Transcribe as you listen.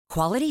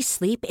Quality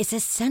sleep is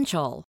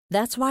essential.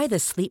 That's why the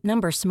Sleep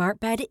Number Smart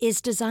Bed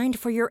is designed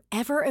for your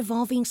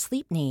ever-evolving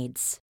sleep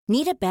needs.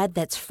 Need a bed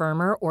that's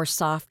firmer or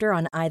softer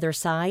on either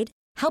side?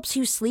 Helps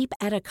you sleep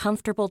at a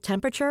comfortable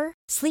temperature?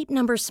 Sleep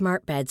Number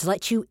Smart Beds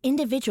let you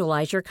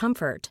individualize your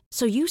comfort,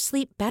 so you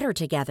sleep better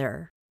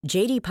together.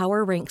 J.D.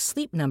 Power ranks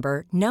Sleep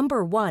Number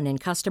number 1 in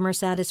customer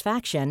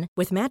satisfaction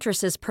with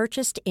mattresses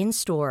purchased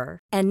in-store.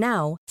 And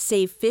now,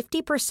 save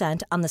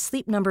 50% on the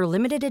Sleep Number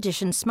Limited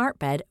Edition Smart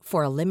Bed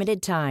for a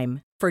limited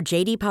time. For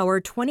J.D. Power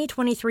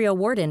 2023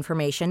 award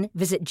information,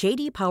 visit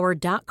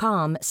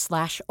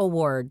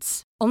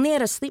jdpower.com/awards. Only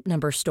at a Sleep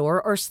Number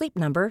store or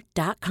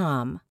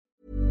sleepnumber.com.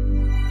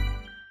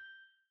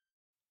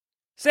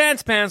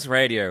 Sans Pants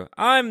Radio.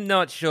 I'm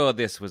not sure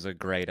this was a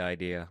great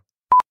idea.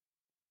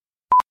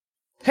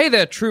 Hey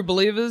there, true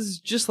believers.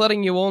 Just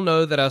letting you all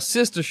know that our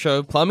sister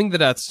show, Plumbing the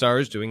Death Star,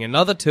 is doing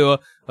another tour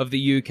of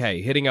the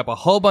UK, hitting up a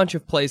whole bunch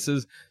of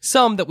places,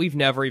 some that we've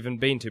never even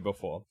been to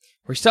before.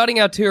 We're starting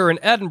our tour in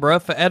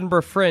Edinburgh for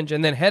Edinburgh Fringe,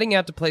 and then heading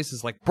out to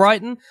places like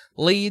Brighton,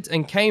 Leeds,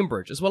 and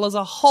Cambridge, as well as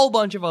a whole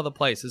bunch of other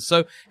places.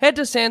 So head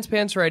to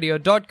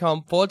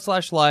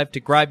sanspantsradio.com/live to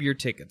grab your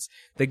tickets.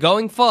 They're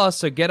going fast,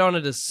 so get on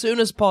it as soon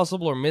as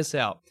possible or miss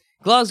out.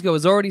 Glasgow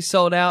is already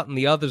sold out, and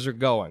the others are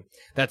going.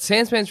 That's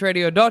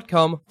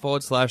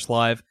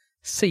sanspantsradio.com/live.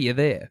 See you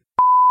there.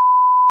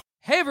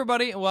 Hey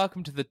everybody, and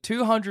welcome to the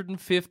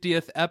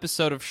 250th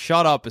episode of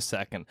Shut Up a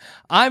Second.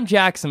 I'm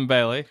Jackson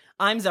Bailey.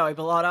 I'm Zoe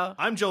Bellotta.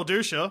 I'm Joel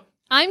Dusha.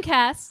 I'm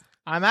Cass.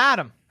 I'm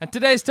Adam. And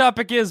today's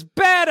topic is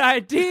bad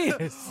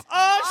ideas.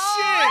 Oh,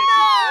 shit!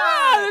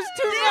 Oh, there's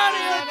too many.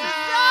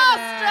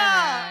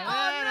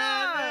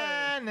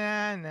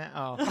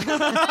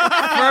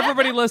 For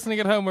everybody listening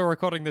at home, we're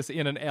recording this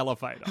in an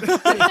elevator.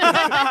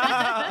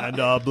 And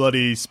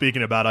bloody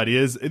speaking about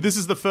ideas, this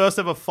is the first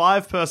ever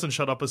 5-person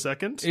Shut Up a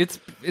Second.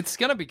 It's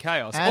gonna be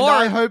chaos. And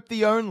I hope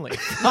the only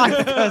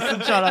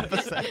 5-person Shut Up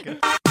a Second.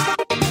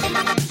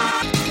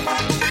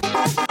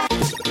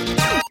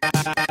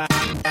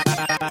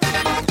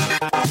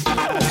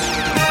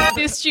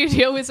 This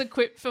studio is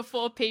equipped for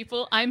 4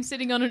 people. I'm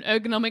sitting on an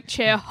ergonomic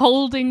chair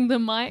holding the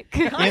mic.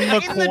 In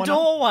the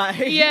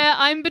doorway. Yeah,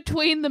 I'm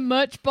between the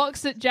merch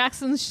box that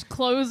Jackson's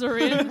clothes are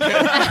in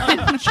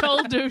and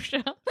Joel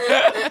Dusha.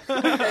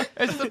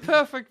 It's the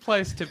perfect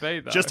place to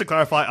be, though. Just to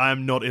clarify, I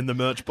am not in the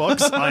merch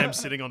box. I am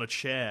sitting on a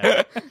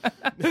chair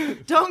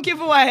Don't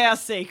give away our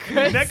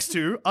secrets. next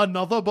to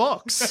another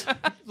box.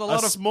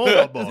 lot a of-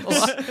 smaller box.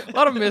 a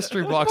lot of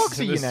mystery boxes box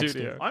are in you the next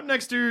studio. I'm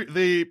next to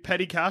the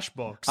petty cash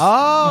box.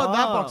 Oh,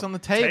 that box on the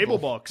table. Table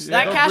box.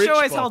 That The cash rich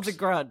always box. holds a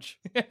grudge.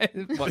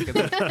 Speaking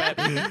of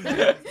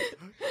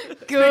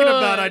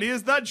bad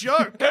ideas, that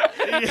joke.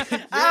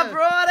 I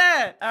brought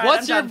it. All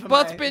right,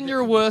 What's been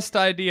your worst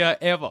idea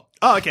ever?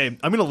 Oh, okay.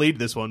 I'm going to lead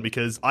this one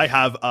because I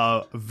have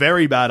a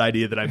very bad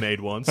idea that I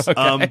made once.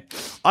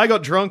 I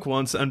got drunk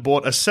once and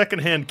bought a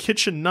secondhand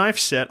kitchen knife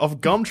set of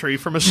Gumtree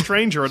from a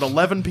stranger at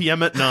 11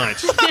 p.m. at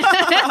night.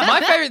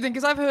 My favorite thing,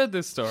 because I've heard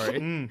this story,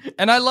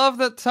 and I love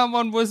that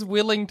someone was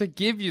willing to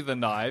give you the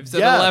knives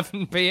at Yeah.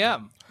 11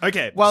 p.m.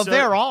 Okay. Well, so-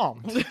 they're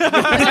armed.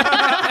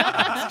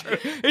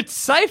 It's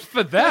safe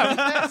for them.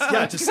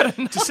 Yeah, to set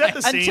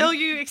the scene. Until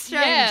you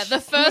exchange Yeah, the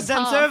first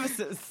them half.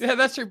 services. Yeah,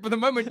 that's true. But the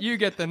moment you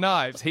get the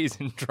knives, he's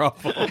in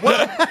trouble.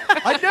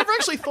 I never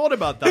actually thought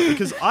about that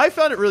because I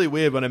found it really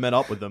weird when I met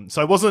up with them.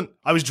 So I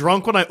was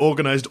drunk when I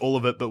organized all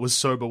of it, but was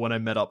sober when I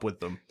met up with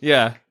them.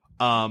 Yeah.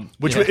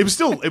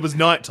 It was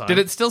nighttime. Did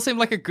it still seem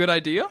like a good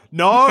idea?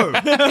 No.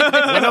 When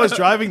I was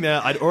driving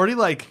there, I'd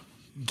already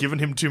given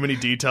him too many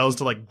details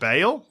to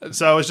bail.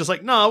 So I was just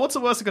like, nah, what's the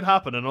worst that could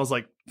happen? And I was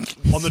like,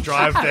 on the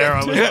drive there,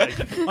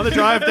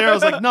 I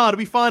was like, nah, it'll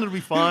be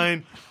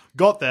fine.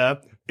 Got there.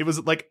 It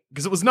was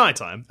because it was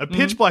nighttime, a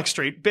pitch black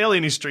street, barely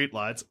any street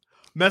lights.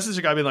 Messaged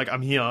a guy being like,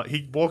 I'm here.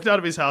 He walked out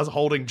of his house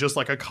holding just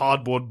a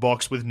cardboard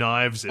box with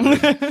knives in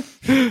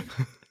it.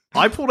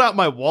 I pulled out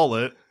my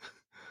wallet.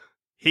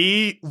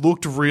 He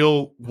looked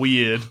real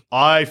weird.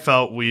 I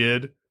felt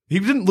weird. He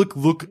didn't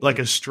look like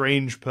a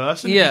strange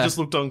person. Yeah. He just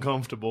looked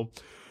uncomfortable.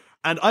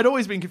 And I'd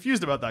always been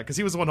confused about that because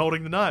he was the one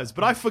holding the knives.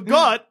 But I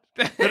forgot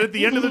that at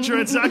the end of the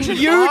transaction,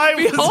 I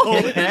was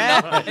holding the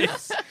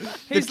knives.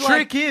 The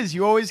trick is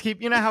you always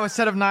keep, you know how a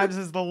set of knives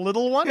is the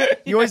little one?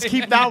 You always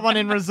keep that one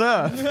in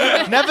reserve.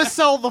 Never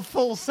sell the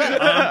full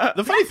set.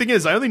 The funny thing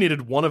is, I only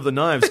needed one of the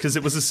knives because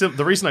it was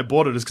the reason I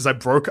bought it is because I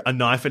broke a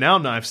knife in our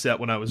knife set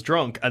when I was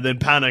drunk and then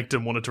panicked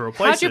and wanted to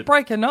replace it. How'd you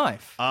break a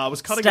knife? I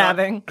was cutting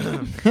Stabbing.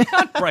 You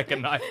can't break a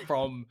knife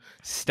from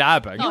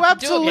stabbing. You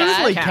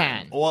absolutely Yeah.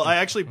 can. Well, I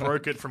actually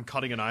broke it from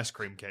cutting an ice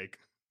cream cake.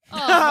 Oh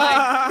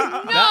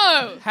my...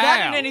 No!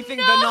 That and anything,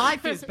 the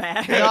knife is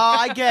bad. No,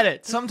 I get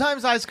it.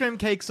 Sometimes ice cream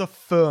cakes are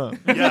firm.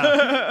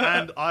 Yeah,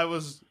 and I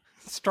was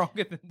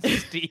stronger than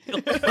steel. No,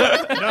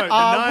 the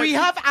knife. We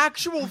have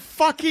actual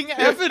fucking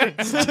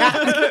evidence. It's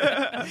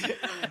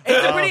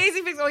a pretty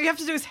easy fix. All you have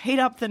to do is heat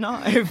up the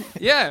knife.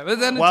 Yeah, but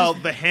then Well,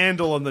 the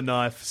handle and the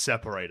knife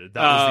separated.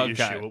 That was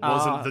the okay. issue. It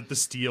wasn't that the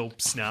steel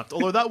snapped.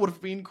 Although that would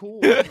have been cool.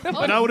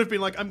 And I would have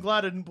been like, I'm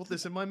glad I didn't put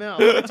this in my mouth.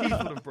 My teeth would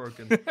have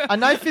broken. A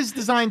knife is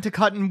designed to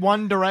cut in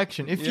one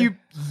direction. If you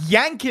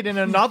yank it in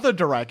another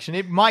direction,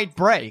 it might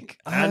break.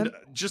 And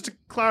just to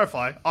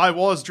clarify, I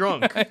was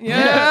drunk.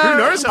 Yeah. Who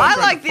knows how I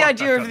drunk like the fuck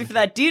idea of got if me.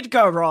 that did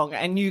go wrong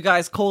and you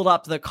guys called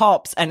up the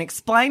cops and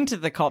explained to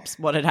the cops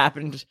what had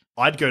happened.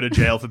 I'd go to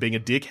jail for being a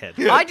dickhead.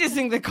 I just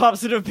think the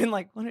cops would have been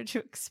like, what did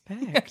you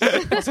expect?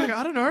 I was like,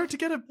 I don't know, to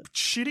get a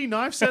shitty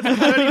knife set for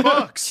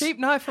 $30. cheap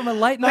knife from a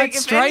late night Like,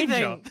 if stranger.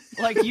 anything,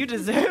 like, you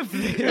deserve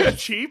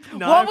this. Cheap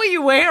knife. What were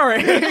you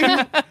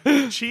wearing?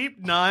 Cheap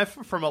knife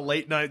from a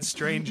late night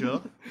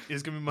stranger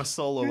is gonna be my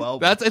solo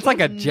album. It's like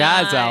a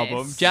jazz Nice.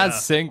 album, jazz Yeah.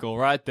 single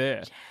right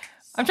there.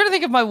 I'm trying to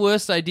think of my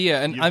worst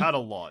idea, and You've I'm, had a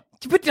lot.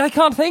 but I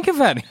can't think of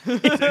any.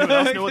 Does anyone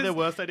else know what their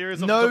worst idea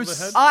is off No the top of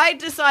their head? I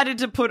decided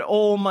to put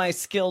all my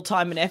skill,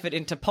 time, and effort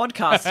into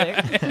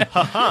podcasting.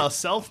 Haha,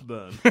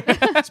 self-burn.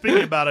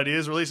 Speaking about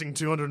ideas, releasing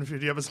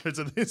 250 episodes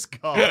of this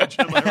garbage.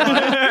 Am I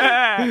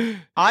right?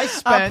 I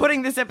spent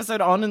Putting this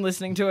episode on and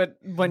listening to it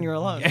when you're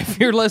alone. If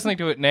you're listening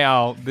to it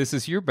now, this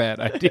is your bad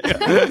idea.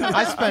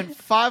 I spent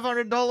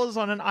 $500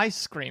 on an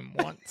ice cream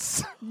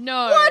once.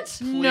 No. What?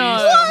 Please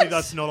No. tell me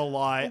that's not a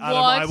lie. Adam,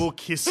 What? I will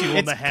kiss you on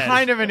It's the head.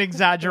 kind of an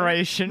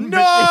exaggeration. No!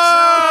 But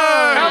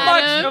How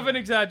much Adam. of an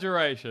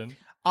exaggeration?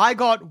 I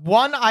got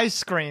one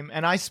ice cream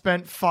and I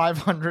spent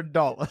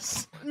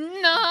 $500.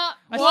 Nah.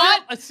 I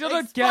What? still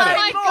don't Oh get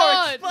my it.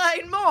 God.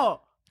 Explain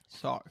more.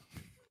 So,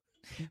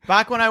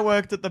 back when I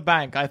worked at the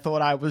bank, I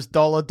thought I was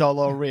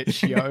dollar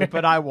rich, yo,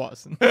 but I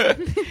wasn't.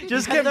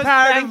 Just And those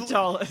bank comparatively,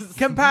 dollars.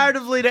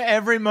 comparatively to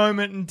every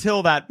moment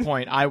until that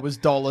point, I was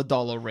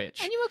dollar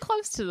rich. And you were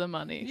close to the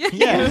money.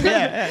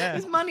 Yeah.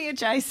 It's money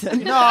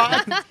adjacent. No,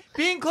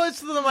 being close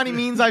to the money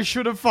means I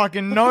should have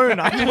fucking known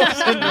I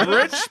wasn't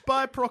rich. Rich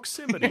by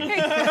proximity.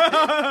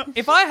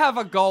 If I have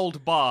a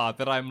gold bar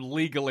that I'm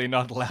legally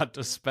not allowed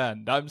to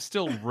spend, I'm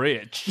still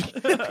rich.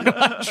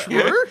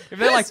 True? If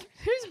they're like,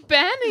 Who's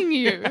banning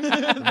you?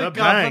 The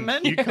government.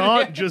 bank. You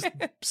can't just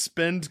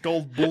spend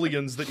gold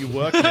bullions that you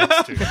work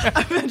next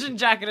to. Imagine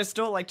Jack at a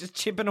store, like, just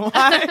chipping away.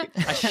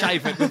 I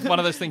shave it with one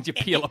of those things you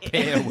peel a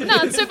pear with. No,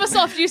 it's super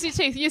soft. Use your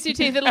teeth. Use your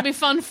teeth. It'll be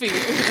fun for you.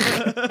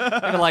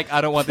 They're like,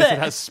 I don't want this that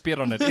has spit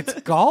on it. It's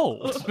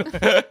gold.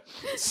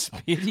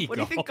 Spitty What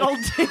do you gold. think gold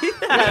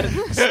teeth had?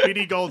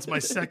 Speedy Gold's my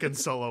second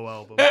solo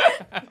album.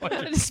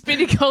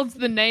 Spitty Gold's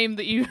the name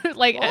that you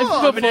like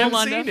Oh, I'm an perform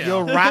MC under. now.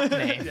 Your rap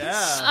name. Yeah.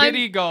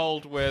 Spitty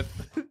gold with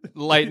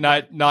late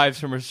night knives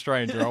from a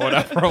stranger or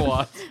whatever it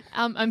was.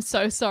 I'm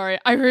so sorry.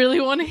 I really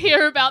want to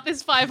hear about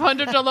this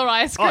 $500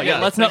 ice cream. Oh, yeah.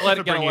 Let's Thank not let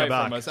you it for get bringing away it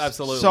back. from us.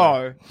 Absolutely.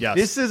 So, Yes.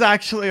 this is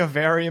actually a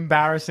very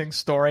embarrassing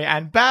story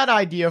and bad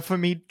idea for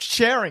me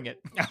sharing it.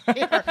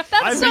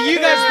 That's so you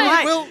guys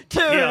nice. will. Too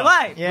Yeah.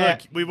 late. Yeah.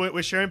 Look,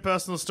 we're sharing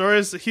personal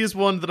stories. Here's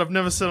one that I've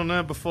never said on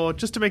air before,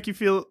 just to make you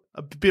feel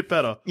a bit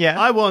better. Yeah.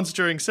 I once,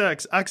 during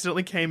sex,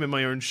 accidentally came in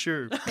my own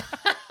shoe.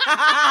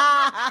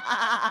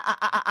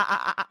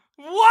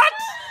 what?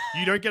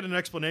 You don't get an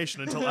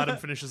explanation until Adam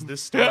finishes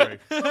this story.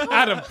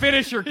 Adam,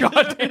 finish your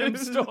goddamn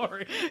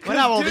story. Well,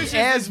 now all the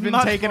air's been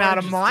much taken more out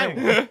of my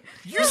way.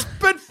 You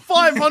spent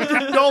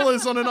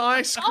 $500 on an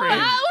ice cream.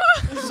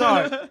 Ow.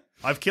 So,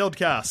 I've killed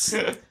Cass.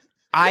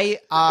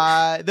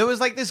 there was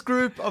like this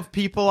group of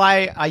people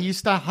I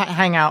used to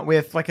hang out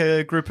with, like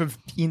a group of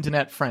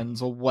internet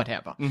friends or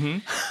whatever. Mm-hmm.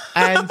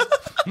 And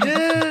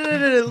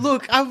no,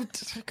 look, I was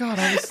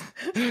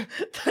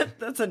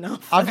That's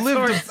enough. I've That lived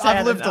story's sad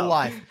I've lived a enough.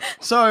 life.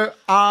 So,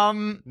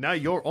 Now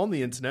you're on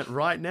the internet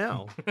right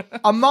now.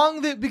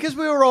 because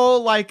we were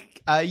all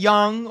like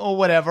young or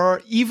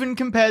whatever, even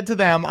compared to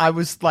them, I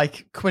was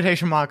like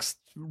quotation marks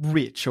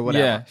rich or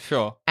whatever. Yeah,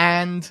 sure.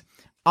 And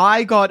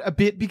I got a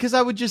bit because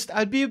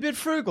I'd be a bit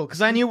frugal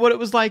because I knew what it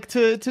was like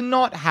to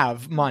not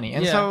have money.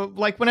 And Yeah. so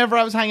like whenever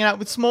I was hanging out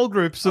with small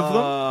groups of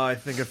them, I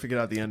think I figured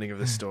out the ending of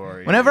the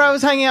story. whenever I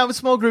was hanging out with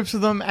small groups of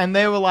them and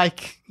they were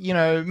like, you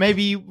know,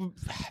 maybe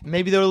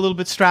they were a little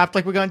bit strapped,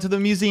 like we're going to the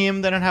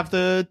museum, they don't have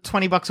the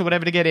 $20 or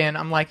whatever to get in.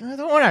 I'm like, oh,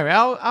 don't worry,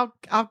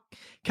 I'll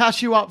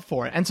cash you up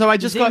for it. And so I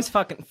just Museum's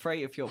got fucking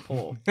free if you're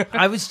poor.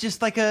 I was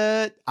just like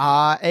a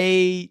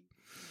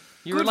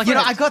You were Good like for you.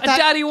 a, I got a that-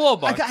 daddy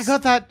warbucks. I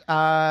got that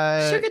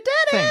Sugar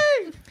daddy!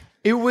 thing.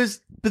 It was,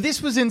 but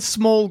this was in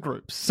small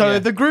groups. So Yeah.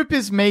 the group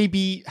is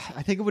maybe,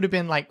 I think it would have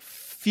been like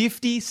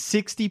 50,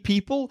 60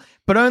 people,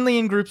 but only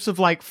in groups of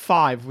like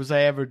 5 was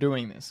I ever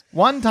doing this.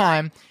 One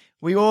time,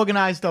 we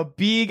organized a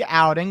big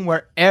outing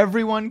where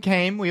everyone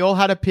came. We all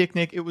had a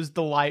picnic. It was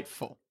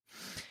delightful.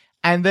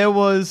 And there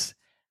was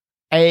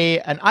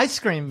an ice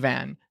cream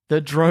van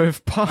that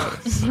drove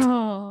past.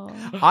 Oh.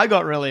 I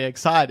got really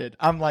excited.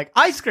 I'm like,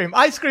 ice cream,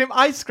 ice cream,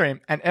 ice cream.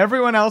 And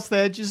everyone else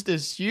there just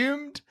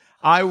assumed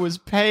I was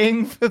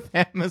paying for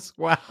them as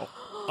well.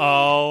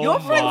 Oh, Your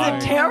friends my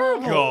are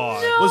terrible.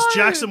 God. Was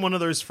Jackson one of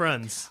those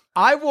friends?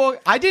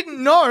 I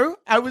didn't know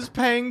I was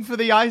paying for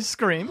the ice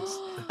creams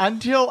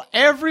until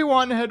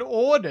everyone had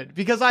ordered,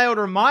 because I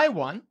order my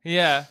one.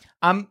 Yeah.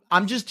 I'm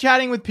just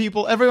chatting with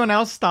people, everyone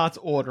else starts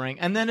ordering,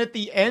 and then at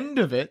the end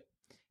of it,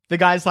 the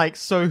guy's like,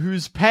 so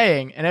who's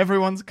paying? And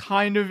everyone's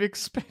kind of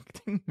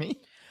expecting me.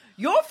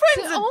 Your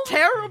friends are Oh,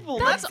 terrible.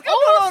 that's Not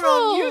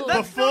on you. awful.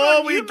 That's not Before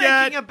on we you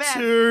get making a bet.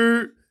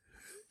 too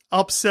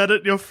upset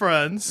at your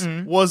friends,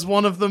 was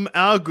one of them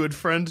our good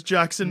friend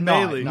Jackson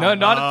No, Bailey? No,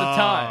 not at the Ah.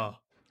 time.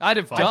 I'd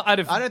have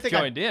I don't think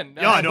joined in.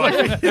 Yeah, I know.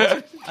 I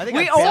think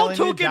We I all barely knew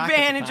took Jack at the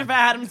advantage time. of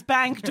Adam's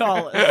bank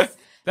dollars.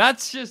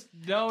 That's just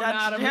known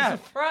That's- Adam yeah. as a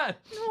friend.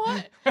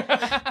 What?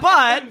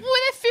 But Were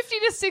there 50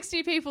 to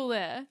 60 people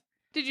there?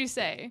 Did you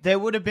say? There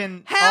would have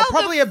been How the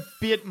probably a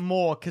bit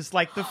more, because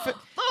like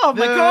oh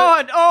my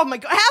god,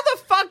 how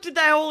the fuck did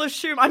they all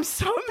assume? I'm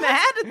so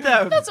mad at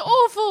them. That's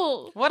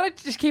awful. What I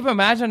just keep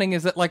imagining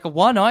is that like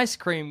one ice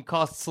cream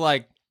costs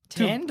like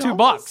 $10?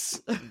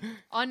 $2.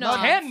 Oh no.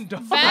 $10.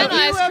 Van Have you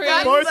ice ever-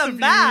 cream. Both the of you.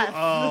 math.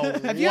 Oh,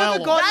 Have you well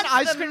ever gotten That's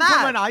ice the cream math.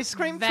 from an ice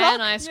cream Van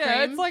truck? ice cream.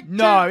 Yeah, it's like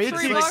No, $2,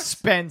 it's $3.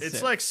 expensive.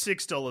 It's like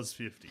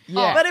 $6.50.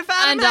 yeah. But if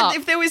Adam And had, up.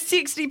 if there was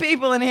 60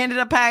 people and he ended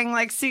up paying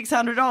like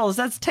 $600,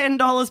 that's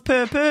 $10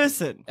 per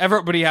person.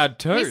 Everybody had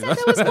two. We said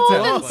That's there was what more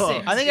it than is.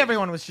 6. I think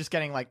everyone was just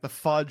getting like the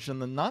fudge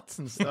and the nuts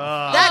and stuff.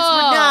 That's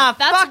nah,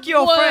 that's fuck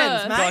your worse.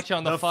 friends, mate. Gotcha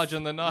on the fudge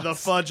and the nuts. The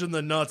fudge and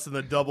the nuts and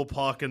the double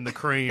park and the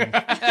cream.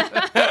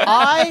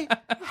 I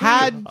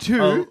had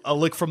to. A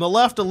lick from the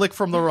left, a lick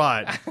from the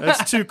right.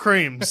 That's two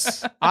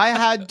creams. I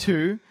had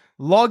to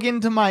log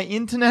into my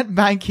internet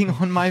banking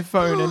on my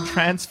phone and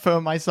transfer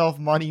myself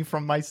money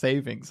from my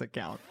savings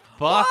account.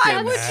 Why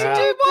Fucking would you hell.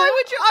 do? Why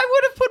would you? I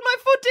would have put my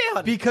foot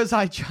down. Because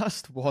I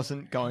just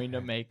wasn't going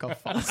to make a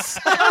fuss.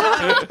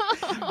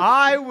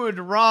 I would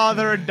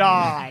rather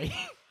die.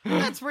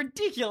 That's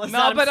ridiculous. No,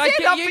 Adam. but I Stand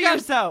get up you for got,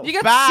 yourself. You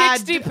got Bad.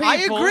 60 people. I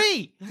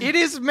agree. It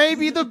is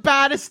maybe the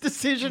baddest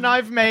decision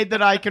I've made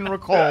that I can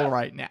recall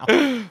right now.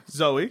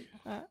 Zoe,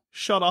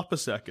 shut up a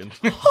second.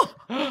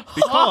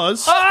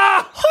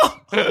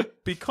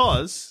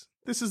 Because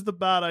this is the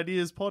Bad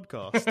Ideas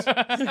podcast.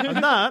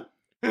 And that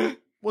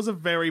was a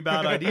very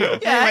bad idea.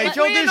 Yeah, Anyway,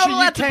 Joel we're Dusha, not you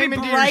allowed to came be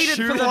into your berated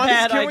shoe for the once.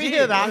 bad Can we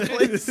hear idea. that,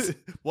 please?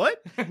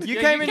 What? You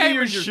Yeah, came you into came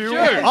your with your shoe shoes.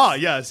 once. Oh,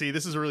 yeah, see,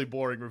 this is a really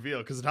boring reveal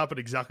because it happened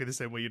exactly the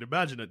same way you'd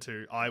imagine it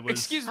to. I was...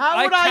 Excuse me, How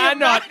I would I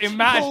cannot Pulled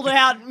imagine.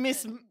 out,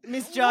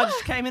 misjudged,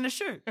 came in a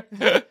shoe.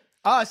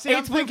 Oh, see, I'm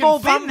It's- we've thinking all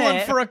been fumbling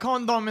there. for a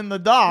condom in the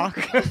dark.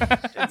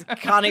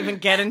 Can't even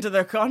get into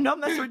the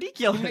condom. That's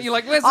ridiculous. You're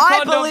like, where's the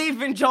I condom?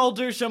 believe in Joel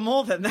Dusha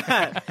more than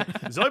that.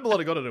 Zoe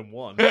Bellotta got it in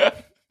one.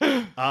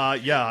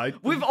 Yeah.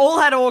 We've all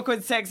had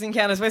awkward sex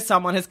encounters where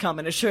someone has come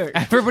in a shoe.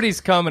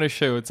 Everybody's come in a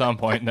shoe at some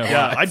point. No,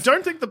 Yeah, I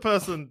don't think the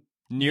person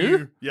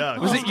New? Yeah.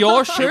 Was it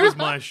your shoe? It was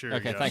my shoe.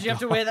 Okay, yeah. thank Did you have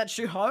to wear that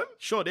shoe home?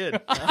 Sure did.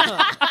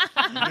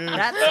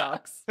 That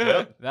sucks.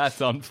 That's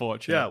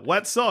unfortunate. Yeah,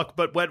 wet sock,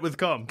 but wet with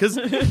cum. Because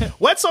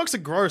wet socks are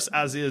gross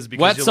as is.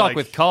 Because Wet you're sock like,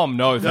 with cum,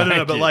 no, No,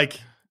 thank but you. like,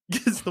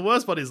 because the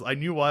worst part is I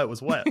knew why it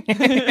was wet.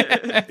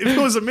 If it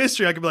was a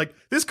mystery, I could be like,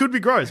 this could be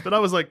gross. But I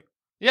was like,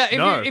 Yeah, if,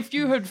 No. if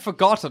you had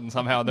forgotten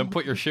somehow and then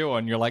put your shoe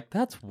on, you're like,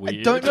 that's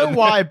weird. Don't know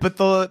why, but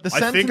the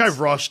sentence... I think I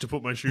rushed to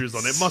put my shoes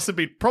on. It must have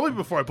been probably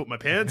before I put my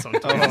pants on.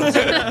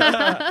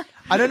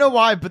 I don't know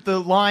why, but the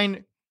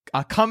line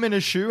 "come in a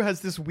shoe"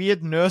 has this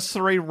weird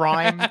nursery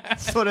rhyme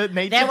sort of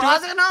nature. There to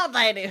was an old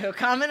lady who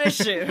come in a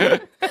shoe.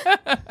 it.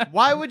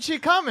 Why would she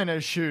come in a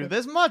shoe?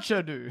 There's much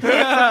ado.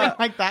 Something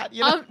like that,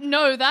 you know.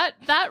 No, that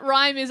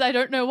rhyme is I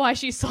don't know why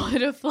she saw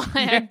her fly.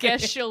 I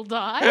guess she'll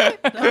die.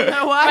 Don't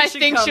know why I she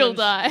think come she'll in-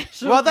 die.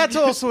 Well, that's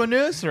also a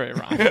nursery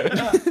rhyme.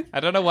 I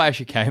don't know why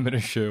she came in a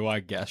shoe. I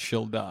guess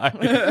she'll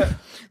die.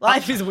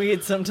 Life is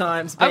weird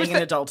sometimes. I was Being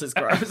an adult is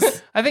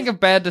gross. I think a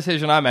bad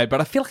decision I made,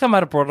 but I feel like I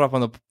might have brought it up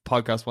on the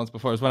podcast once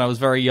before, is when I was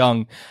very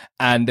young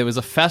and there was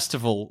a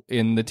festival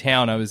in the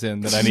town I was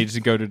in that I needed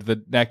to go to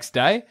the next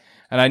day.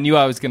 And I knew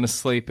I was going to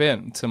sleep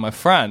in. So my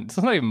friend, it's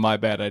not even my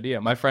bad idea.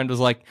 My friend was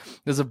like,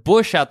 there's a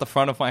bush out the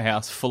front of my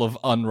house full of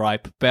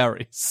unripe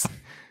berries.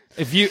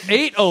 If you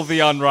eat all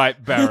the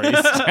unripe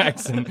berries,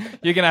 Jackson,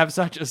 you're going to have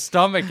such a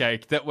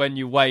stomachache that when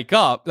you wake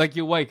up, like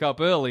you wake up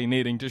early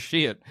needing to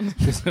shit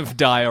because of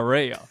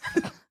diarrhea.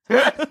 So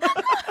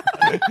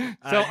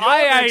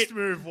I next ate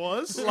move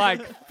was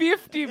like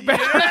 50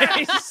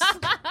 berries.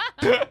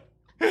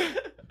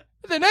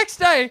 The next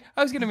day,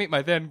 I was going to meet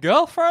my then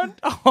girlfriend,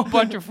 a whole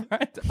bunch of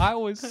friends. I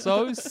was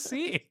so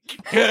sick.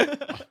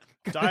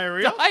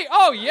 diarrhea,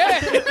 Oh,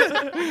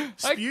 yeah.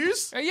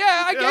 spews.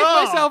 Yeah, I gave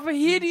Oh. myself a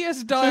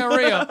hideous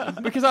diarrhea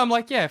because I'm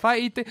like, yeah, if I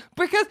eat the...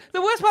 Because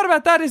the worst part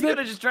about that is You that... could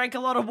have just drank a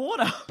lot of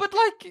water. But,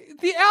 like,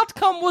 the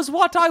outcome was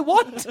what I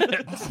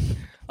wanted.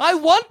 I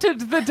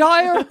wanted the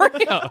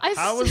diarrhea.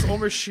 I was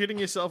almost shitting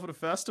yourself at a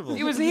festival.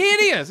 It was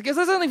hideous because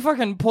there's only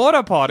fucking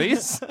porta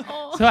potties.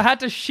 So I had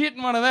to shit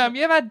in one of them.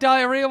 You ever had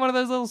diarrhea in one of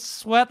those little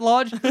sweat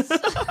lodges? No,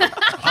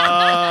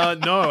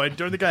 I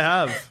don't think I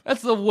have.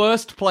 That's the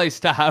worst place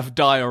to have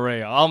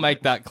diarrhea. I'll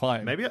make that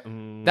claim. Maybe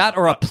That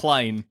or a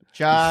plane.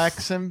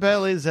 Jackson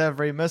Bailey's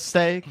every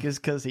mistake is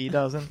because he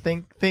doesn't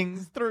think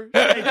things through.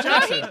 Hey, No,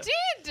 Jackson. he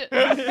did.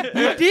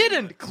 You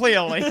didn't,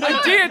 clearly.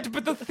 I did,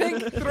 but the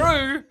think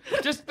through,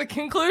 just the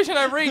conclusion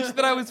I reached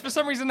that I was for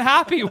some reason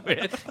happy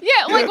with.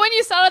 Yeah, like when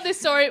you started this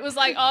story, it was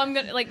like, oh, I'm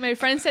gonna, like, my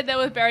friend said there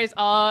were berries,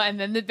 and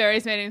then the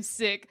berries made him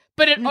sick.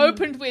 But it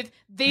opened with,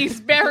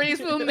 these berries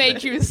will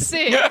make you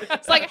sick.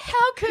 It's like,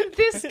 how could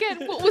this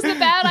what was the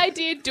bad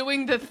idea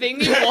doing the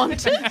thing you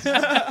wanted?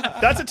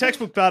 That's a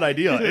textbook bad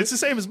idea. It's the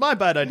same as my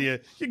bad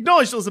idea. You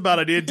acknowledged it was a bad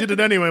idea, did it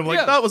anyway. I'm like,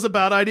 Yeah. that was a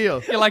bad idea.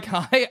 You're like,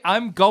 hi,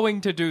 I'm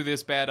going to do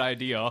this bad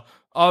idea.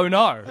 Oh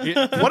no.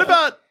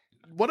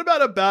 What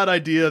about a bad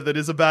idea that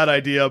is a bad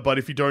idea, but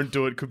if you don't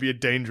do it, could be a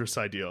dangerous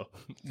idea?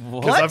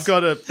 Because I've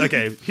got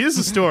okay, here's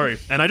the story.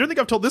 And I don't think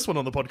I've told this one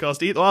on the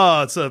podcast either.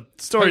 Oh, it's a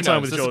story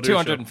time with Joel Dusha.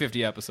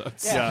 250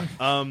 episodes. Yeah.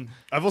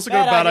 I've also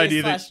got a bad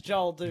idea that...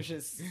 Joel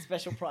Douche's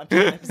special prime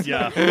time episode.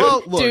 Yeah.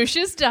 Well, look.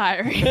 Douche's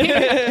diary.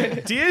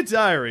 Dear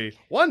Diary,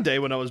 one day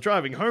when I was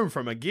driving home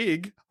from a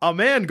gig, a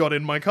man got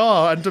in my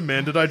car and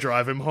demanded I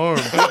drive him home.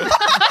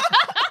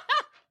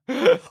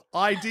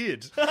 I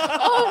did.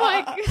 Oh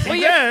my god. He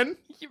then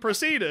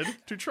proceeded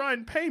to try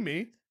and pay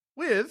me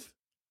with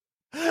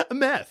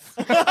meth.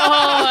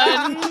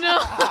 Oh no.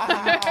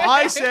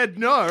 I said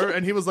no,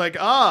 and he was like,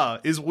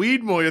 is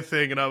weed more your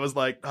thing? And I was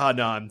like, no,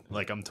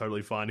 I'm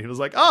totally fine. He was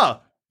like,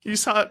 you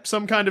saw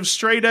some kind of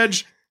straight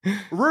edge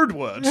rude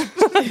word.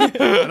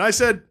 And I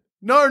said,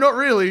 no, not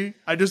really.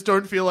 I just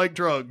don't feel like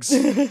drugs.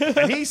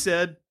 And he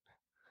said,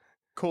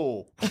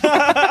 cool.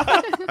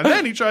 And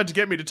then he tried to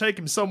get me to take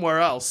him somewhere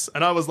else.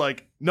 And I was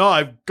like, no,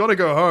 I've got to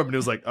go home. And he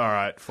was like, all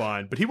right,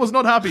 fine. But he was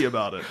not happy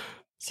about it.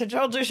 So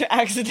Joel Douche,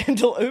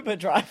 accidental Uber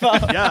driver.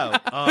 Yeah.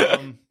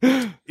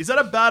 Is that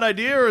a bad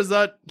idea or is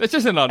that... It's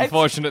just an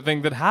unfortunate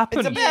thing that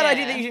happened. It's a bad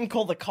idea that you didn't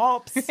call the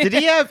cops. Did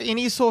he have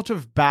any sort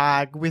of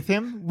bag with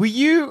him? Were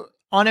you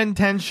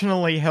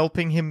unintentionally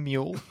helping him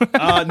mule?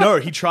 No,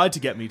 he tried to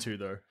get me to,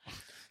 though.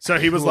 So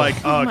he was like,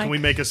 can we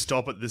make a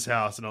stop at this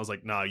house? And I was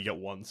like, no, you get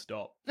one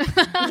stop.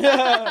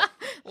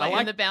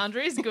 Laying the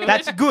boundaries, good.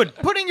 That's good.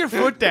 Putting your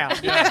foot down.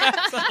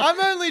 I'm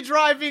only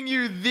driving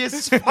you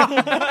this far.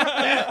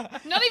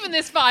 Not even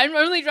this far. I'm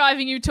only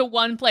driving you to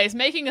one place.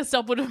 Making a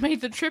stop would have made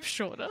the trip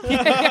shorter.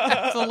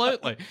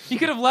 Absolutely. You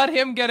could have let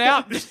him get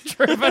out and just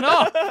driven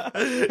off.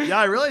 Yeah,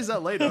 I realized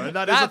that later. And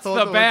that is a That's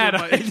thought the that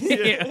bad went through my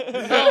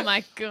idea. Oh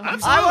my god.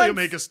 Absolutely, you'll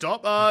make a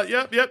stop.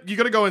 Yep. You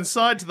got to go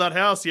inside to that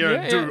house here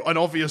and do an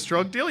obvious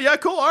drug deal. Yeah,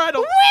 cool. All right,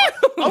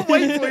 I'll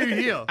wait for you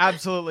here.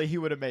 Absolutely, he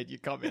would have made you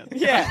come in.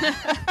 Yeah.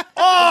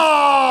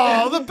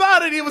 Oh, the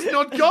bad idea was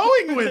not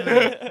going with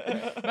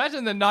it.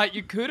 Imagine the night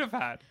you could have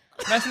had.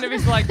 Imagine if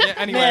he's like, yeah,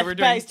 anyway, we're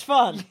doing... Meth-based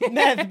fun.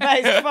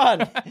 Meth-based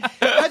fun.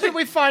 Imagine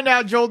we find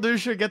out Joel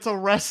Dusha gets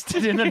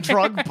arrested in a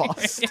drug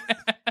bust.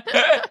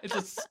 It's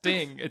a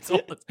sting. It's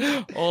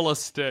all a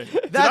sting.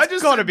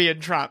 That's got to be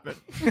entrapment.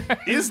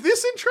 Is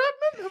this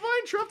entrapment? Have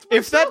I entrapped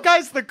myself? If that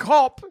guy's the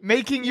cop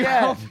making you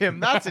help him,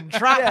 that's Yeah,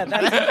 entrapment.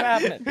 that's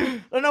entrapment.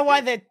 I don't know why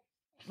they're,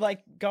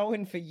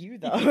 going for you,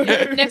 though.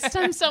 Next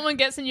time someone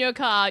gets in your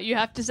car, you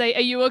have to say,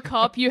 are you a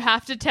cop? You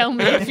have to tell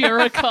me if you're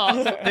a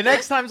cop. The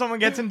next time someone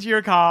gets into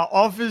your car,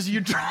 offers you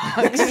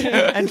drugs,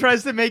 and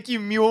tries to make you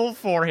mule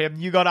for him,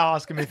 you got to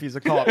ask him if he's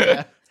a cop.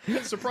 Yeah.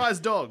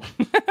 Surprise dog.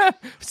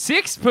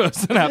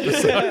 6-person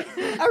episode.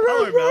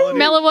 Hello, Melody.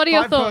 Mela, what are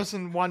your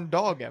 5-person, 1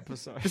 dog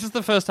episode. This is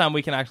the first time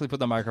we can actually put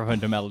the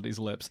microphone to Melody's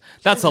lips.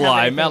 That's a have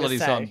lie. anything to Melody's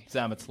say. on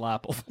Zamet's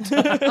lap all the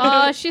time.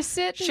 Oh, she's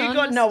sitting She on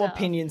got the no stuff.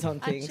 opinions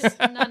on I things. just,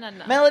 no.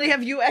 Melody,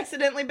 have you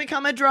accidentally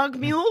become a drug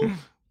mule?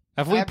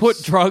 Have we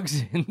put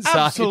drugs inside?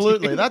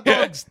 Absolutely. That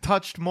dog's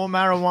touched more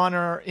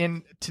marijuana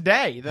in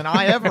today than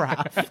I ever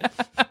have.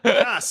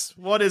 Yes.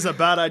 What is a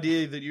bad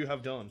idea that you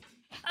have done?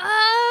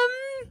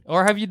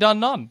 Or have you done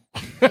none?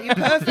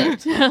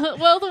 Perfect.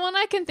 Well, the one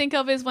I can think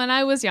of is when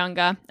I was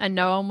younger and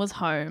no one was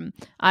home.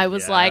 I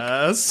was like,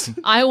 Yes.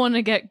 I want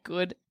to get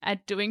good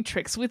at doing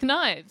tricks with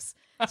knives.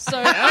 So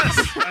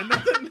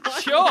Another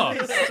nice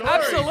Sure. story.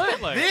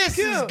 Absolutely. This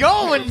is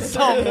going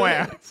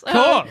somewhere. Of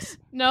course.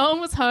 no one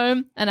was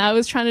home and I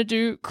was trying to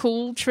do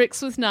cool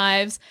tricks with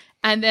knives,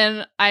 and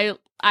then I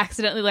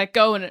accidentally let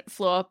go and it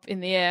flew up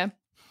in the air.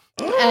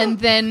 And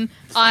then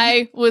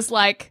I was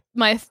like,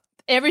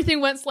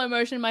 everything went slow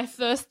motion. My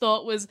first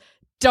thought was,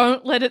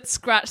 don't let it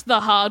scratch the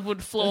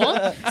hardwood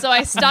floor. So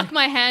I stuck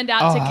my hand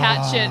out to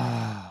catch it.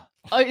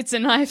 Oh, it's a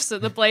knife, so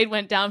the blade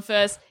went down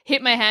first,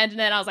 hit my hand, and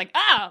then I was like,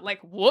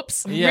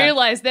 whoops. Yeah.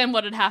 Realized then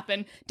what had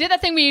happened. Did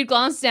that thing where you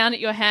glance down at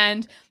your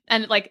hand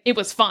and it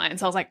was fine.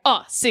 So I was like,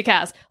 oh, sick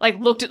ass.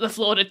 Looked at the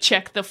floor to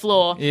check the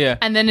floor. Yeah.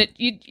 And then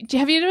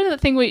have you done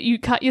that thing where you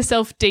cut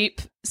yourself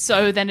deep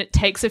so then it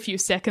takes a few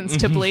seconds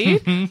to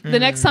bleed? The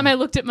next time I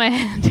looked at my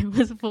hand, it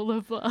was full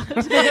of blood.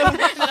 And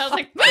I was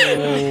like,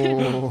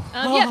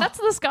 Yeah, that's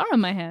the scar on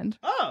my hand.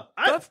 Oh,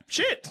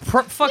 shit.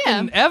 Fucking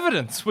Yeah.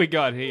 evidence we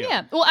got here.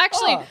 Yeah. Well,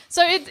 actually,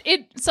 so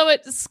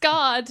it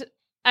scarred,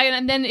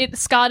 and then it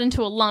scarred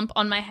into a lump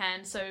on my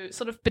hand. So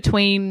sort of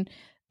between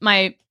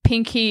my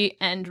pinky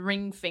and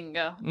ring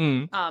finger.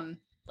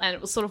 And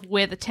it was sort of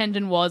where the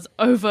tendon was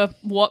over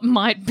what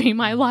might be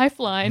my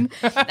lifeline.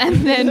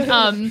 And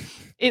then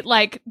it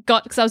like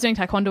got, because I was doing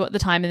taekwondo at the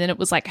time, and then it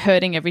was like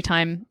hurting every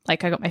time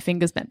like I got my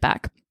fingers bent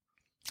back.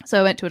 So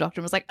I went to a doctor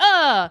and was like,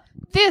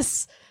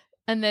 this.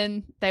 And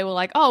then they were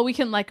like, oh, we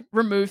can like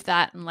remove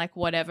that and like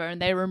whatever.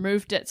 And they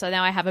removed it. So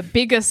now I have a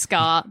bigger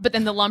scar, but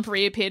then the lump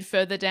reappeared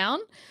further down.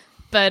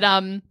 But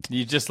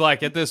You just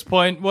like, at this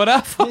point,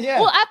 whatever. Yeah.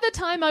 well, at the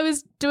time I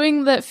was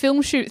doing the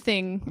film shoot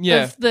thing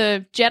of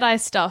the Jedi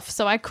stuff,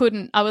 so I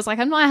was like,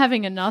 I'm not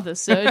having another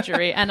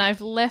surgery, and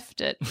I've left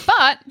it.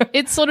 But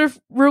it sort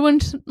of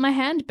ruined my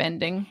hand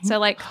bending. So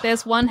like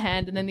there's one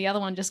hand and then the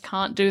other one just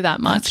can't do that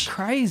much.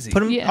 Crazy.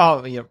 Put him. Yeah.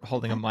 Oh, you're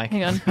holding a mic.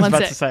 Hang on, I was one about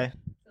sec. to say.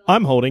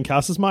 I'm holding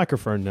Cass's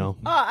microphone now.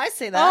 Oh, I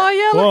see that. Oh,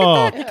 yeah, look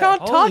Whoa. at that. You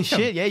can't Holy touch 'em.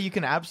 shit! Yeah, you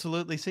can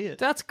absolutely see it.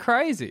 That's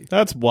crazy.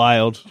 That's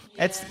wild.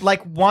 It's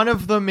like one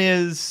of them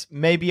is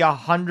maybe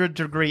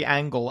 100-degree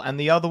angle, and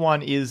the other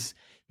one is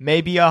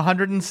maybe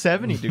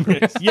 170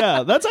 degrees.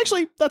 Yeah, that's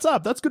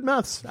up. That's good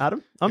maths,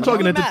 Adam. I'm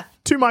talking into math.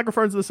 2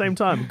 microphones at the same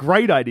time.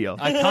 Great idea.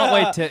 I can't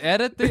wait to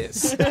edit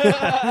this.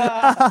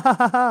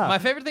 My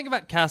favorite thing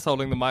about Cass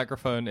holding the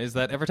microphone is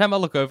that every time I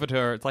look over to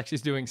her, it's like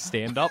she's doing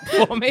stand-up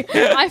for me.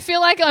 I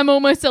feel like I'm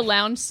almost a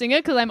lounge singer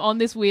because I'm on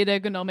this weird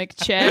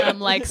ergonomic chair. I'm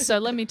like, so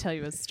let me tell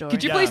you a story.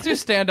 Could you please do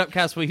stand-up,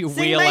 Cass, where you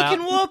Sing wheel making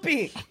out,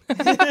 whoopee.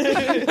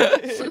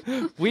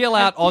 wheel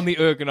out on the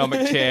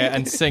ergonomic chair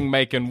and sing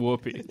Making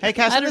Whoopee? Hey,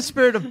 Cass, in the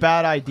spirit of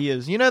bad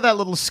ideas, you know that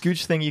little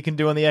scooch thing you can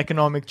do on the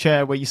economic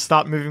chair where you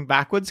start moving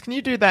backwards? Can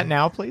you do that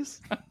now, please?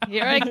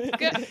 Here I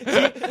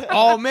go.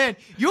 Oh, man,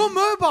 you're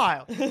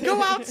mobile.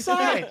 Go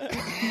outside.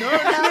 No.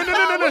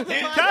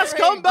 Cass,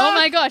 come back. Oh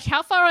my gosh,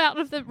 how far out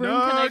of the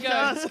room can I go?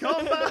 Cass,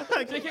 come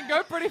back. She can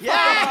go pretty far.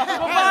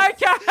 Bye,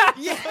 Cass.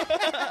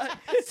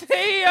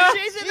 See ya.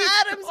 She's in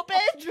Adam's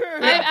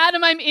bedroom.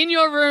 Adam, I'm in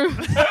your room.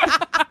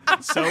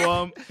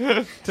 So,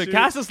 To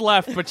Cass's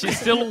left, but she's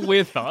still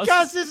with us.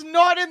 Cass is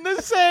not in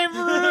the same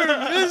room.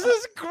 This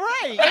is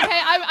great.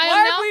 Okay,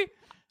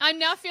 I'm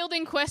now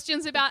fielding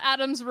questions about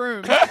Adam's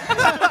room.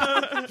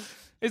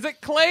 Is it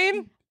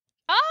clean?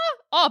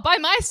 Oh, by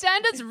my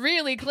standards,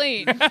 really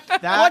clean.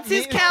 What's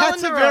his That's a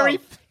calendar very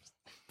of?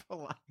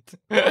 polite.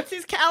 What's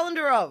his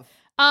calendar of?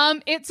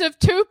 It's of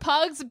 2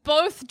 pugs,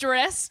 both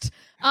dressed.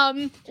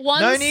 One's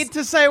No need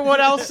to say what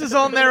else is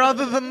on there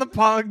other than the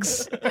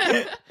pugs.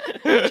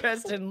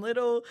 Dressed in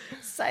little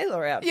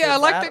sailor outfits. Yeah, I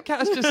like Adam. that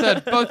Cass just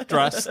said both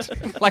dressed.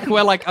 Like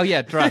we're like, oh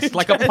yeah, dressed.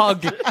 Like a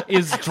pug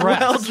is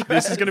dressed.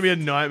 this is going to be a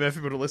nightmare for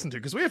people to listen to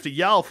because we have to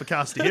yell for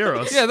Cass to hear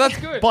us. Yeah, that's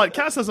good. But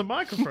Cass has a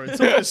microphone,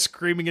 so we're just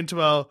screaming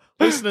into our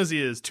listeners'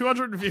 ears.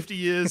 250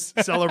 years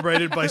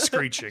celebrated by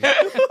screeching.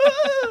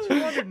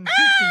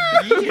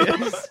 250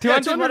 years.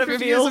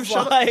 250 years of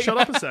feels shut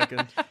up a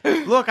second.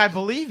 Look, I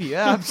believe you.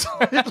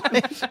 Absolutely.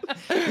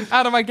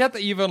 Adam, I get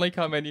that you've only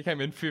come in. You came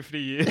in 50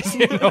 years.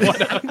 You know,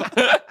 whatever.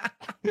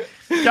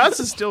 Cass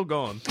is still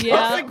gone. What's the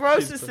Yeah.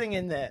 grossest thing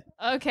in there?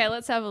 Okay,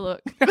 let's have a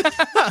look.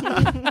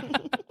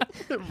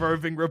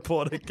 Roving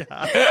reporter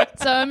Cass.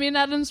 So I'm in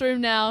Adam's room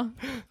now.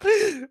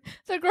 The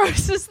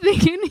grossest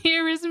thing in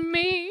here is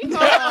me.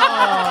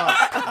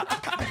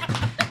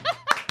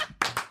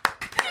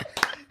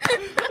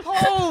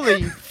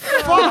 Holy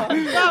fuck.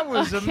 That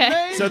was Okay.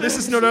 amazing. So this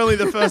is not only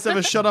the first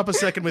ever shut up a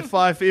second with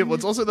 5 people,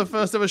 it's also the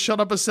first ever shut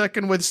up a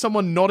second with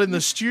someone not in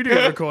the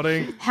studio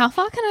recording. How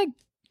far can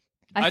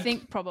I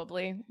think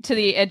probably to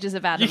the edges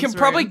of Adam's You can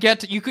probably room. get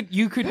to, you could,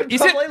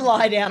 is Probably it,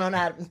 lie down on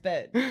Adam's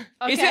bed. Okay.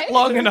 is it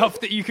long enough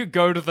that you could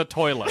go to the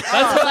toilet?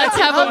 Let's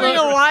have a having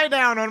a look. lie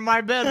down on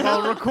my bed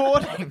while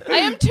recording. I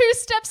am 2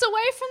 steps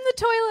away from the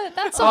toilet.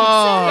 That's all Oh,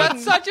 I'm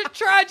saying. that's such a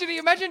tragedy.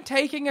 Imagine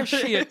taking a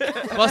shit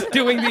whilst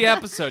doing the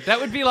episode. That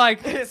would be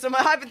like, So my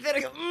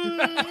hypothetical.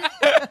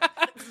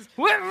 That's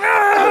What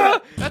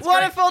great.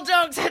 if all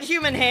dogs had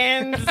human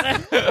hands?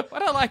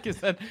 What I like is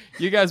that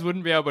you guys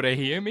wouldn't be able to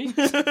hear me.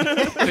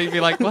 So you'd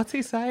be like, what's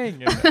he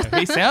saying?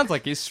 He sounds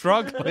like he's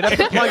struggling.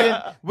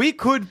 We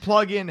could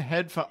plug in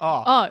headphones.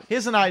 Oh.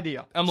 Here's an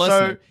idea. I'm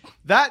listening.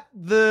 So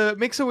the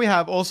mixer we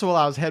have also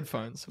allows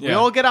headphones. We Yeah.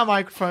 all get our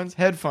microphones,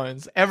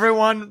 headphones.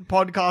 Everyone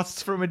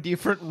podcasts from a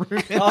different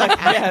room.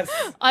 Yes.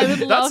 I would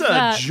love That's a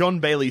that. John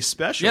Bailey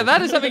special. Yeah,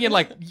 that is something in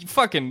like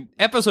fucking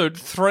episode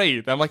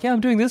 3. I'm like, yeah,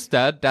 I'm doing this,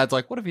 Dad. Dad's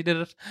like, what if you did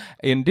it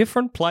in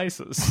different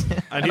places?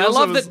 And And I also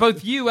love was- that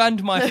both you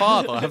and my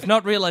father have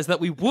not realized that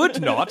we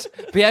would not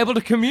be able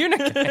to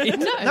communicate.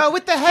 No,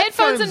 with the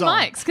Headphones headphones and on.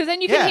 mics, because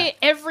then you can Yeah. hear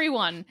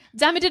everyone.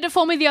 Damn, it did it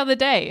for me the other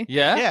day.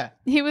 Yeah? Yeah.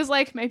 He was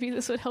like, maybe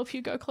this would help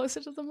you go closer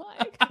to the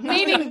mic.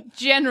 Meaning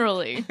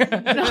generally.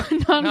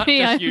 Not me.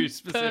 just I'm you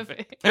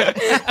specific.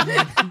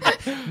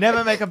 perfect.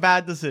 Never make a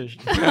bad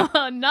decision.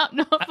 not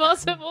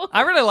possible.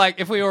 I really like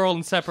if we were all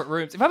in separate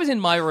rooms. If I was in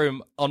my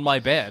room on my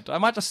bed, I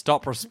might just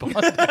stop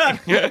responding.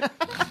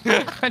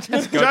 I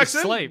just go to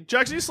sleep.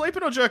 Jackson, you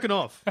sleeping or jerking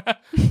off?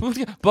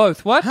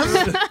 Both. What?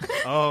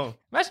 Oh.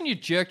 Imagine you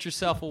jerked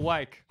yourself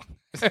awake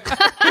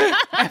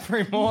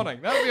every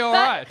morning. That'd be all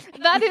right.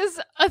 That is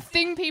a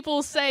thing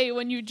people say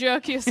when you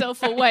jerk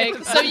yourself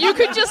awake. So you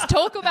could just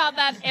talk about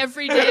that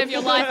every day of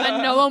your life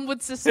and no one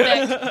would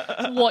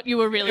suspect what you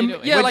were really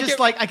doing. Yeah, We're like just it-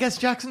 like, I guess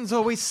Jackson's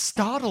always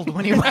startled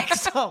when he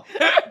wakes up.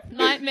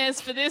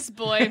 Nightmares for this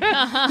boy.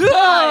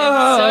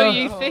 So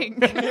you think.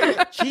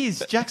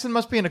 Jeez, Jackson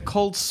must be in a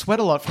cold sweat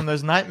a lot from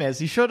those nightmares.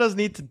 He sure does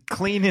need to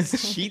clean his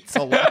sheets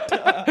a lot.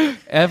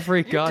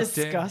 Every goddamn.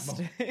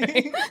 Disgusting.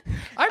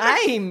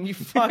 Aim, you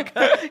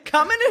fucker.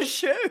 Come in a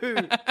shoe.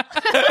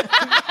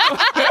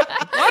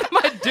 What am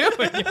I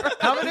doing?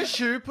 Come in a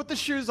shoe, put the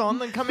shoes on,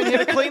 then come in here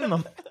to clean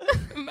them.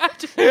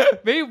 Imagine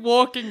me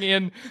walking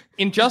in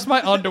just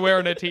my underwear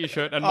and a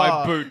t-shirt and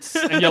my boots,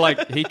 and you're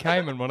like, he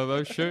came in one of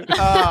those shoes.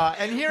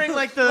 And hearing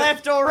like the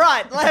Left or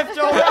right? Left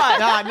or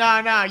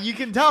right? no, you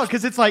can tell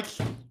because it's like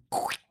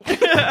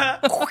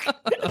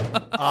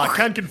I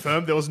can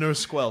confirm there was no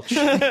squelch.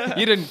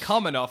 You didn't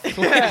come enough,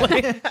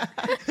 clearly.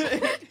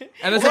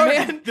 And as a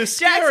man, The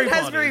scary Jackson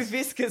has part very is-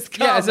 viscous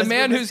cum. yeah, as a as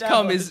man we've who's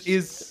come established.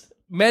 is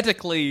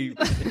medically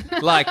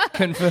like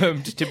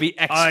confirmed to be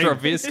extra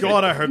viscous.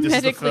 God, I hope this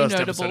is the Medically first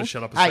notable. episode of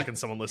Shut Up a Aye. Second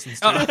someone listens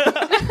to.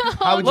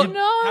 how would Oh, you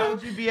no. how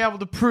would you be able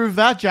to prove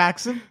that,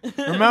 Jackson?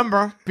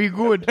 Remember, be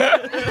good.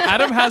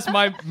 Adam has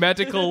my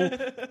medical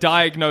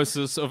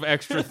diagnosis of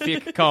extra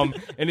thick cum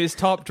in his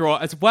top drawer,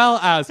 as well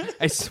as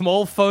a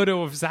small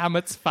photo of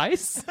Zamet's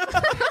face.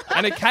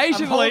 And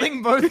occasionally,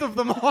 Holding both of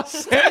them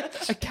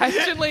hostage.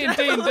 occasionally in Look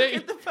D&D,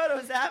 at the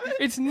photos, Abbott.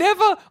 it's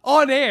never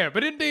on air,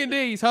 but in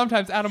D&D,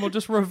 sometimes Adam will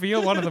just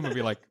reveal one of them and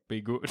be like,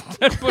 be good.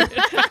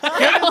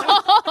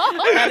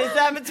 That is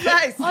Abbott's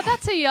face. Oh,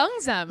 that's a young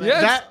Zaman.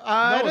 Yeah. That,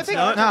 I don't it's think.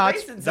 not. No, it's,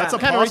 Recent That's a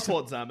Zamet.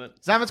 passport, Zamet.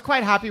 Zamet's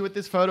quite happy with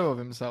this photo of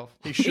himself.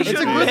 He should It's a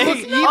be. good look.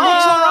 He looks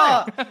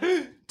Oh!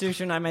 alright.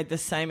 Dusha and I made the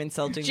same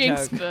insulting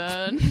Jinx joke.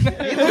 burn.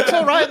 He looks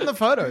alright in the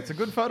photo. It's a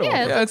good photo.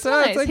 Yeah, of him. that's it's a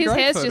nice. His great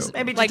hair's photo. just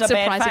Maybe like just a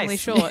bad surprisingly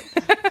face.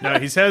 short. No,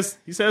 his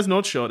hair's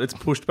not short. It's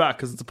pushed back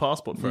because it's a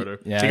passport photo.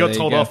 Yeah, so he got there you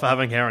told go. off for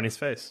having hair on his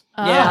face.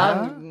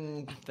 Yeah,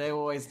 they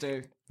always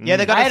do. Yeah,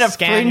 they got I had to a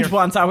scan fringe your.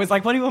 once. I was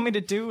like, what do you want me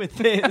to do with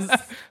this?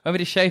 Want me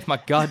to shave my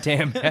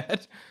goddamn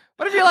head?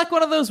 What if you're like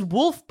one of those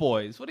wolf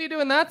boys? What do you do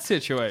in that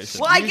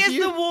situation? Well, I guess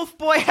the wolf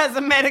boy has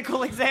a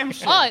medical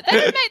exemption. Oh, they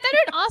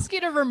don't ask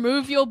you to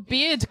remove your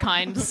beard,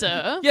 kind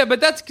sir. Yeah,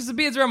 but that's because the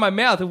beard's around my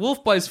mouth. The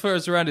wolf boy's fur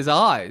is around his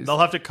eyes. They'll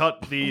have to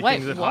cut the Wait,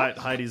 things that what?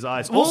 hide his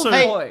eyes. Wolf Also,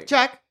 Hey, Hey,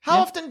 Jack, how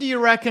often do you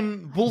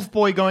reckon Wolf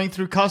Boy going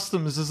through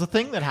customs is a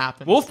thing that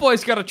happens? Wolf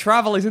boy's got to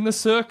travel. He's in the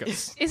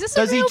circus. Is this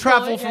Does a he real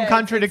travel boy? from Yeah,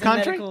 country to it's a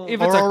country medical- If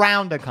or it's a-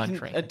 around a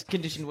country? A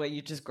condition where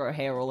you just grow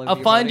hair all over I'll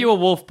your find body. you a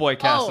wolf boy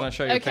cast Oh, and I'll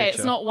show you a okay, picture.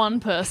 it's not one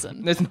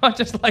person. There's not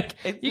just like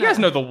you guys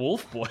know the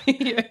wolf boy.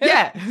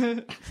 Yeah.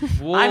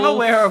 Wolf I'm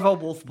aware of a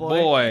wolf boy.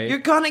 boy. You're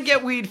gonna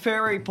get weird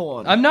furry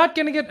porn. I'm not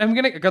gonna get. I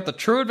got the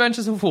True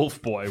Adventures of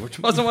Wolf Boy, which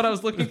wasn't what I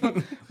was looking for.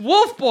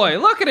 Wolf Boy,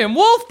 look at him,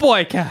 Wolf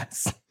Boy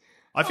cats.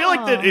 I feel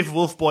like that if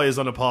Wolf Boy is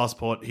on a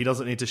passport, he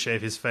doesn't need to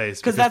shave his face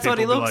 'Cause that's what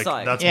people he will be looks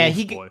like. That's Yeah, Wolf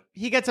he Boy.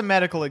 he gets a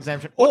medical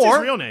exemption. What's or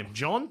his real name?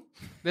 John?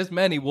 There's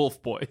many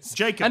wolf boys,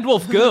 Jacob. and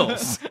wolf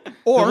girls.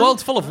 Or- the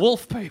world's full of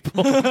wolf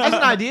people. as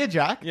an idea,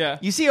 Jack. Yeah.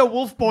 You see a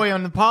Wolf Boy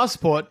on the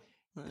passport.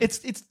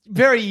 It's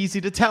very easy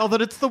to tell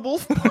that it's the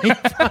Wolf Boy in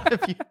front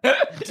of you.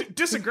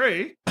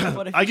 Disagree.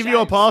 What if I he give you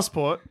a shaves?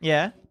 passport.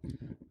 Yeah.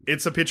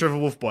 It's a picture of a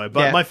Wolf Boy, but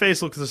Yeah. my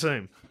face looks the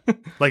same.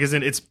 Like, as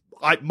in,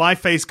 my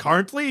face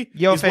currently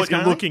Your is face what you're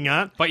currently? looking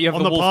at. But you have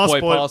on the Wolf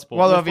Boy passport. Well, Wolf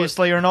Boy-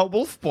 obviously you're not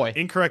Wolf Boy.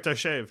 Incorrect. I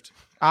shaved.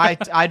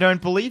 I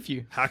don't believe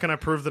you. How can I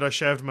prove that I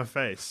shaved my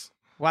face?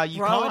 Well, you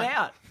Throw can't. it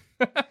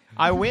out.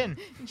 I win.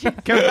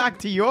 Go back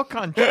to your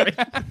country.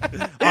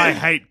 I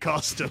hate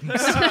customs.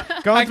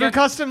 Going through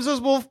customs as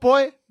Wolf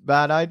Boy?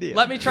 Bad idea.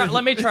 Let me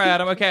try,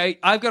 Adam. Okay,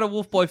 I've got a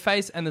wolf boy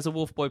face and there's a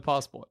wolf boy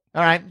passport.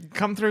 All right,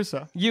 come through,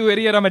 sir. You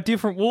idiot! I'm a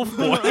different wolf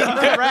boy.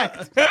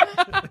 Correct.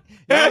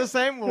 You're the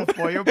same Wolf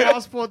Boy. Your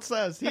passport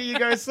says. Here you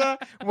go, sir.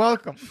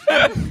 Welcome.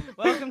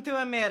 Welcome to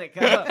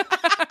America.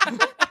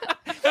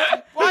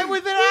 Why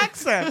with an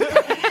accent?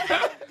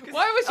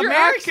 Why was your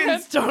Americans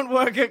accent? don't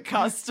work at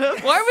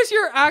customs. Why was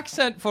your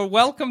accent for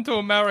 "Welcome to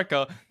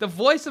America" the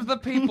voice of the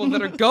people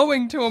that are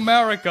going to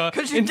America?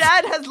 Because your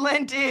dad has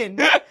leant in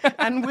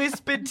and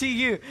whispered to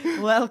you,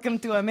 "Welcome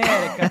to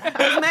America."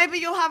 'Cause maybe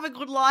you'll have a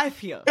good life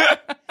here.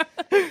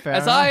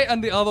 As I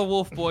and the other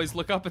wolf boys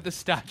look up at the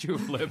Statue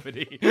of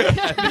Liberty.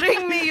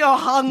 Bring me your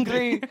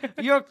hungry,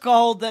 you're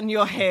cold, and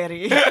you're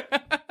hairy.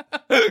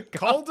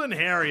 Cold and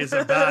hairy is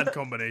a bad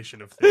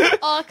combination of things.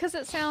 Oh, because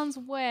it sounds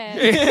wet.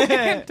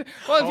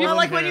 Well, if You you know,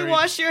 like when you hairy.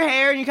 wash your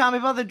hair and you can't be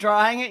bothered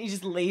drying it, you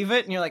just leave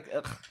it and you're like,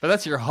 ugh. but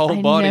that's your whole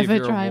I body. if never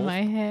you're a dry wolf.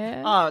 my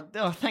hair.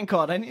 Oh, thank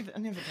God. I never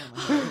done my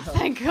hair.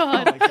 Thank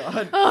God.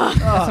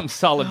 There's some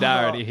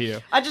solidarity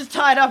here. I just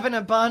tied up in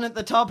a bun at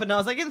the top and I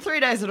was like, in 3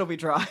 days it'll be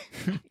dry.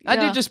 I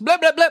do just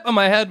blip blip blip on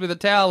my head with a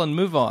towel and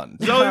move on.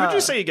 Zoe, would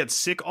you say you get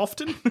sick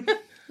often?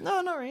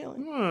 No, not really.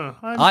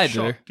 I do.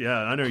 shocked. Yeah,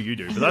 I know you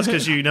do. But that's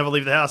because you never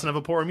leave the house and have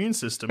a poor immune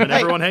system and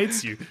everyone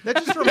hates you. That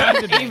just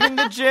reminded me. Even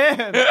the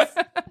germs.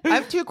 I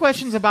have 2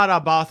 questions about our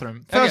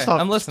bathroom. First Okay,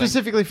 off, I'm listening.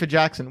 specifically for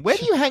Jackson, where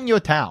do you hang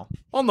your towel?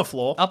 On the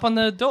floor. Up on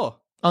the door.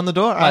 On the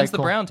door? Mine's Alright, the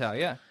cool. brown towel,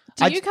 yeah.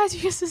 Do I you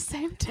guys use the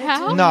same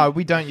towel? No,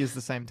 we don't use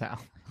the same towel.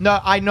 No,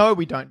 I know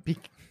we don't.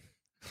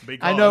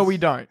 I know we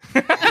don't.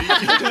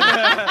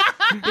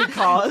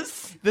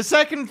 Because The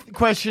second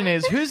question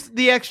is, who's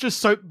the extra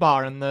soap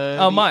bar in the...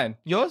 Oh, mine.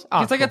 Yours?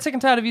 Because I got sick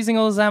and tired of using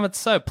all the Zamet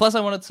soap. Plus,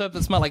 I wanted soap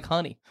that smelled like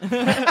honey.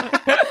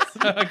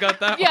 So I got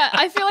that. Yeah,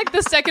 I feel like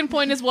the second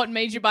point is what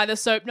made you buy the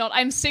soap, not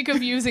I'm sick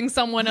of using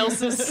someone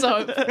else's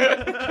soap.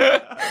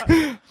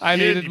 I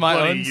needed my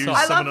bloody own use soap. I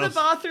love Someone the else.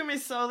 bathroom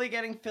is slowly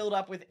getting filled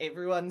up with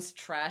everyone's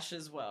trash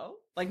as well.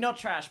 Like, not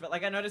trash, but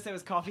like I noticed there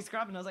was coffee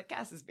scrub and I was like,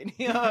 Cass has been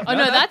here. Oh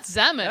no, that's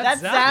Zamet.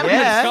 That's Zamet.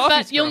 Yeah. Coffee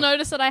But you'll scrub.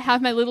 notice that I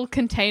have my little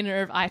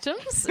container of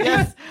items.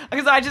 Yes,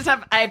 because I just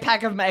have a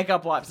pack of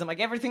makeup wipes. I'm like,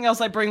 everything else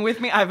I bring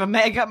with me, I have a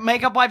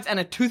makeup wipes and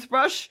a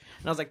toothbrush.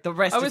 And I was like, the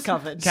rest I is was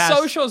covered.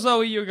 so sure,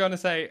 Zoe, you were going to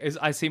say, is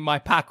I see my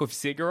pack of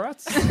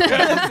cigarettes. My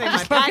pack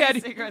of Spaghetti.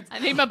 cigarettes. I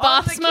need my On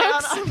bath the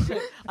smokes. counter.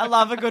 I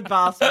love a good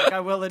bath smoke,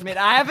 I will admit.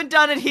 I haven't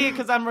done it here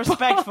because I'm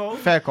respectful.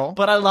 Fair call.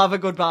 But I love a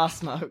good bath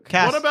smoke.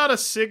 Cass, What about a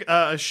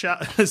cigarette shower?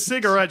 A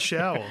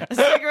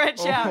cigarette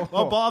shower.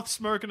 A bath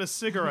smoke and a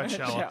cigarette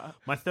shower. shower.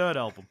 My third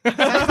album.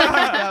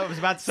 I was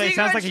about to say,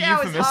 Cigarette sounds like a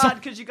shower's euphemism. hard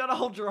because you got to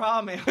hold your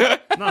arm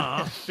out.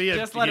 Nah, be a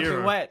Just let it be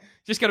hero. wet.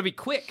 Just got to be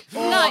quick.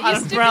 No, you stick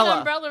an umbrella.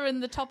 umbrella in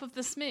the top of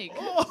the smig.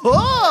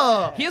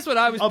 Oh! Here's what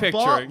I was A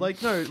picturing.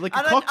 like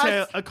I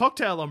a don't-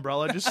 cocktail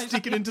umbrella. Just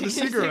stick it into the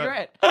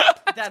cigarette.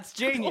 That's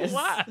genius.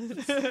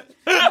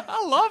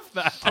 I love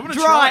that. I'm gonna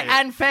Dry try it.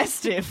 and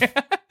festive.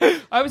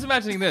 I was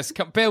imagining this.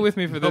 Bear with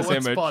me for But this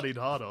what's image. bodied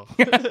harder?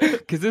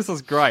 Because this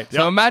is great.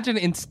 So imagine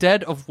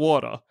instead of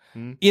water,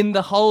 in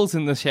the holes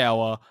in the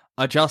shower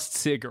are just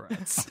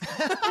cigarettes.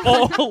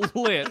 All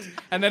lit.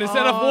 And then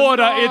instead of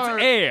water, no.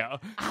 it's air.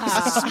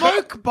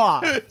 Smoke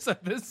bar. So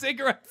the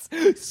cigarettes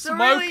So smoked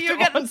really, you're on-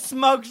 getting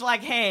smoked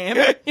like ham.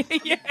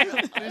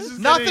 yeah.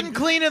 Nothing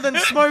cleaner than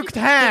smoked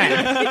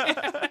ham.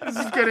 This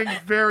is getting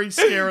very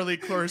scarily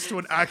close to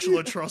an actual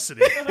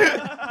atrocity.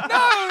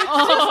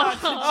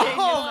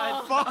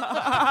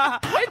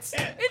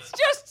 It's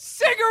just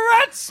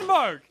cigarette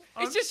smoke.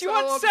 It's just you so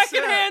want upset.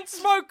 secondhand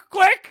smoke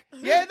quick.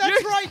 Yeah,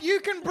 that's right. You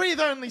can breathe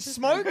only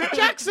smoke.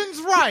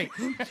 Jackson's right.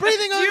 Breathing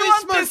Do only you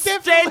want smoke the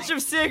definitely. stench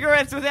of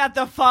cigarettes without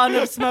the fun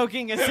of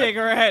smoking a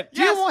cigarette?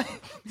 Do you want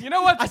You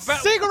know what? a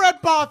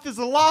cigarette bath is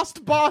the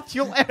last bath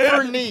you'll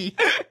ever need.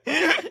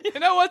 You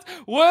know what's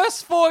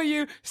worse for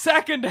you?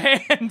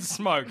 Secondhand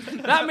smoke.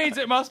 That means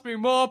it must be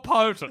more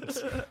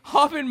potent.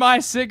 Hop in my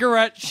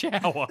cigarette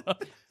shower.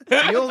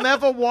 You'll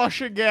never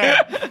wash again.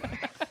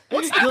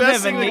 What's the You'll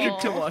best never thing? need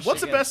to wash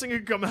What's the again. best thing that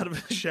can come out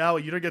of a shower?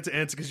 You don't get to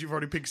answer because you've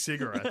already picked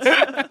cigarettes.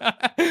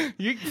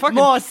 You fucking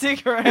More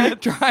cigarettes.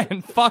 try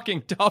and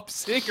fucking top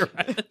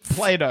cigarettes.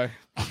 Play-Doh.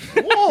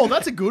 Whoa,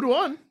 that's a good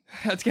one.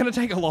 It's gonna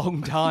take a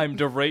long time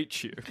to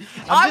reach you.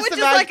 I just would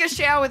just imag- like a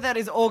shower that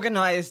is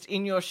organized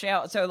in your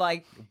shower. So,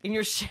 like, in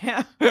your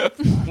shower, Yes.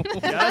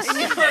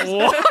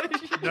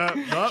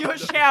 No. your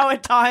shower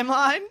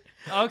timeline.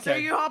 Okay. So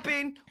you hop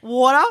in,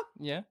 water,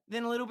 Yeah.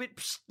 then a little bit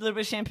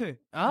of shampoo.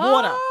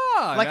 Water.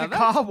 Like a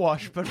car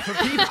wash, but for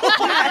people.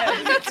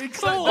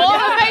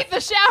 Automate the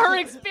shower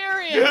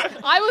experience.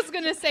 I was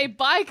gonna say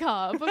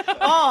bicarb.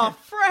 Oh,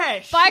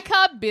 fresh.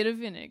 Bicarb, bit of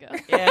vinegar.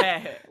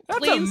 Yeah.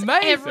 Cleans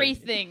amazing.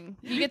 everything.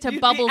 You get to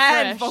bubble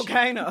and fresh.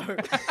 volcano.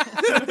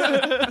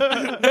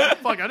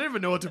 Fuck, I don't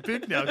even know what to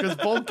pick now because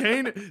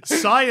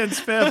Science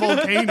Fair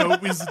Volcano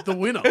is the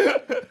winner.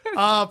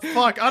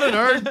 Fuck, I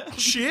don't know.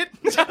 Shit.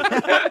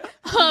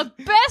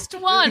 Best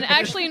one.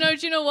 Actually, no,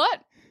 do you know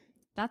what?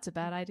 That's a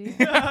bad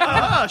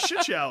idea.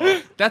 Shit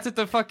shower. That's at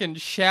the fucking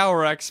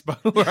shower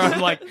expo where I'm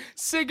like,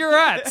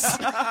 cigarettes.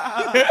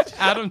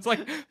 Adam's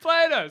like,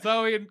 Play-Doh.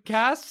 Zoe and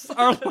Cass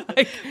are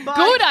like,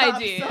 Good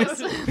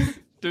ideas.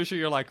 Dusha,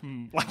 you're like,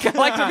 Like, I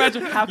like to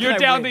imagine How can you're I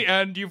down win? the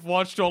end, you've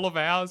watched all of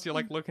ours, you're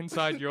like, look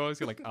inside yours,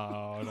 you're like,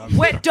 oh, no.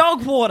 Wet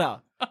dog water.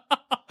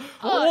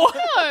 Oh,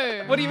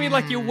 no. What do you mean,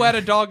 like you wet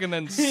a dog and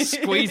then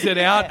squeeze it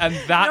out and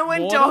that You know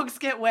when water? dogs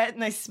get wet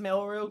and they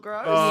smell real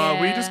gross? Are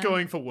we Yeah. just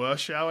going for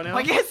worst shower now?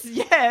 I guess,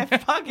 yeah.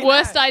 Fucking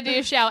Worst hell.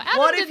 idea shower. Adam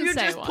What if didn't you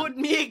say just one. put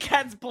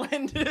meerkats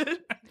blended?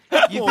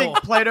 You think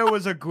Play-Doh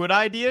was a good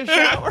idea,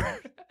 shower?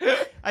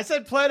 I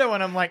said Play-Doh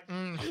and I'm like,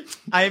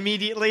 I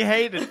immediately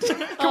hate it.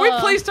 Can we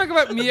please talk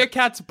about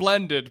meerkats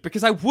blended?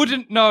 Because I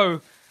wouldn't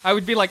know I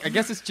would be like, I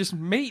guess it's just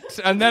meat.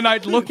 And then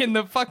I'd look in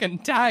the fucking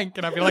tank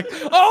and I'd be like,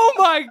 oh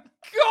my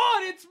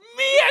God, it's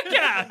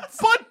meerkats!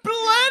 But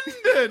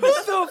blended! Who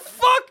the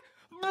fuck?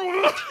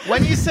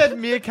 When you said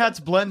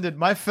meerkats blended,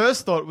 my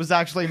first thought was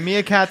actually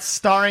meerkats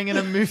starring in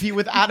a movie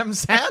with Adam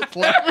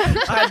Sandler.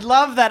 I'd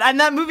love that. And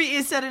that movie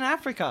is set in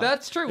Africa.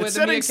 That's true. Where It's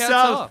the set in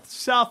meerkats are.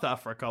 South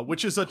Africa,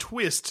 which is a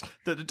twist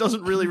that it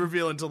doesn't really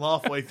reveal until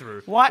halfway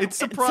through. What? It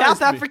surprised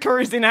South me. Africa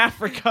is in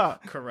Africa.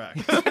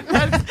 Correct.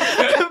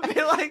 I'd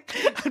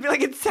be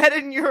like, it's set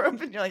in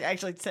Europe, and you're like,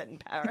 actually, it's set in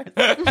Paris.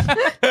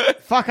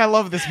 Fuck, I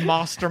love this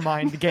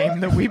mastermind game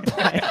that we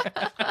play.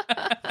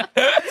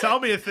 Tell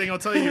me a thing, I'll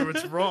tell you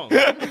it's wrong.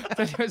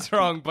 That was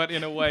wrong, but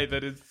in a way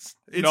that is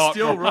It's not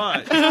still wrong.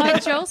 right. Oh,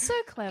 Joel's so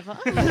clever.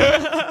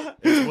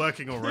 It's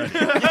working already.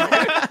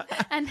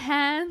 And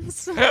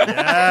hands.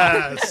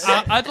 Yes.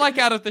 I'd like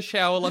out of the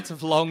shower lots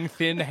of long,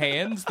 thin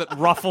hands that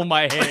ruffle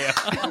my hair.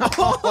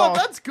 Oh,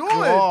 that's good.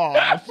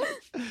 God.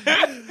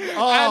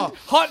 And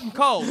hot and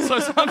cold, so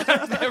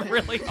sometimes they're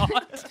really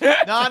hot.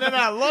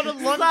 No. Lot of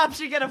Slaps,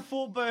 you get a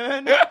full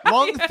burn.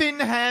 long, thin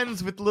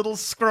hands with little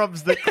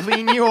scrubs that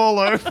clean you all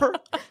over.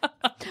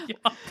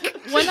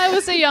 When I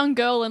was a young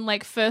girl and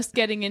like first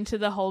getting into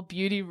the whole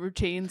beauty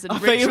routines and I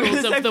thought you were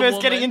rituals gonna say of the first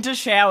woman. getting into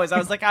showers. I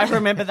was like, I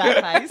remember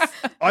that face.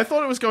 I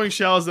thought it was going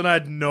showers, and I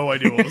had no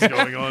idea what was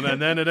going on,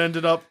 and then it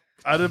ended up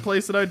at a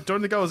place that I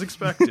don't think I was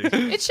expecting.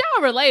 It's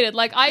shower related.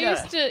 Like I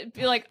used to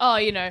be like, oh,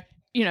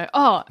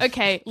 oh,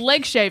 okay,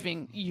 leg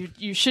shaving,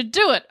 you should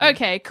do it.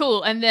 Okay,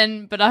 cool. And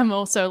then, but I'm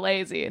also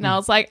lazy. And I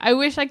was like, I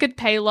wish I could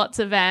pay lots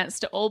of ants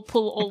to all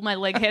pull all my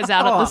leg hairs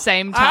out at the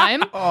same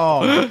time.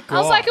 Oh, I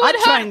was like, it would I'd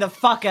hurt. train the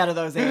fuck out of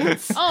those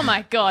ants. Oh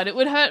my God, it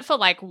would hurt for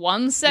like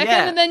 1 second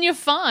Yeah. and then you're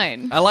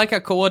fine. I like how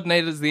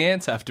coordinated as the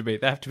ants have to be.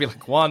 They have to be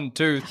like 1,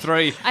 2,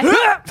 3.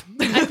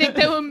 I think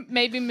they were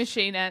maybe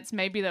machine ants.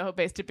 Maybe they were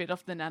based a bit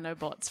off the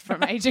nanobots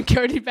from Agent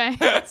Cody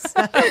Banks.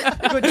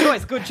 Good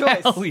choice, good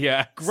choice. Oh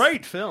yeah.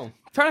 Great film.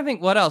 Trying to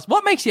think what else.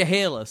 What makes you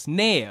hairless?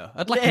 Nair.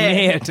 I'd like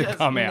Nair to Just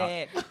come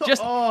Nair. out.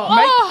 Just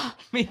Oh!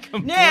 make me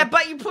complete. Yeah,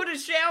 but you put a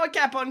shower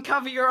cap on,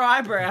 cover your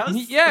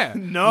eyebrows. Yeah.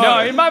 No.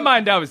 In my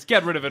mind, I was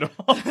get rid of it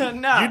all.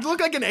 No. You'd look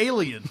like an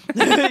alien.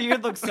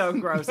 You'd look so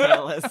gross,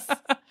 Ellis.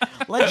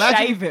 Let's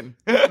shave him.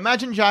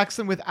 imagine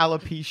Jackson with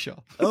alopecia.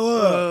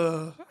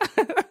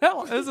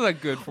 This is a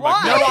good for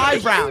Why? No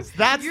eyebrows.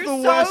 That's You're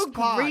the so worst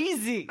part.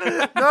 greasy.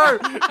 No,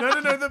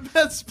 the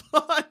best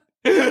part.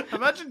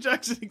 Imagine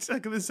Jackson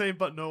exactly the same,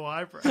 but no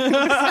eyebrows.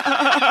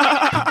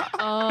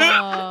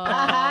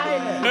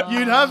 Oh.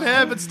 You'd have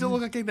hair, but still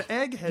look like an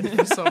egghead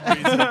for some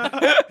reason.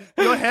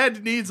 Your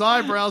head needs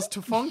eyebrows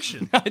to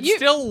function. I'd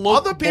still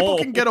look Other people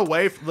bald. can get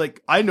away from,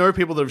 like, I know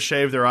people that have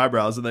shaved their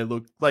eyebrows and they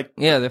look like,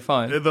 Yeah, they're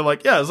fine. they're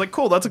like, yeah, it's like,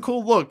 cool, that's a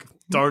cool look.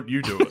 Don't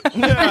you do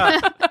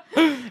it.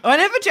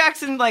 Whenever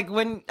Jackson, like,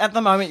 when at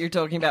the moment you're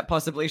talking about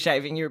possibly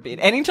shaving your beard,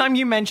 anytime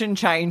you mention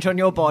change on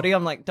your body,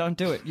 I'm like, don't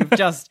do it.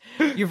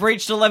 You've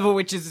reached a level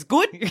which is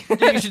good.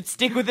 You should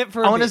stick with it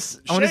for a I want bit.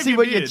 to Shave see your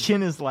what your beard.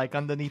 chin is like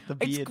underneath the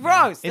beard. It's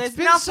gross. man. There's It's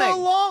been nothing. so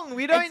long.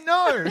 We don't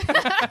know.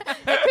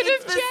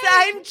 It's the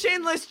same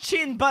chinless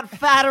chin, but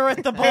fatter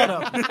at the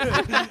bottom.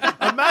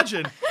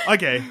 Imagine.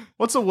 Okay,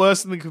 what's the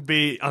worst thing that could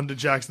be under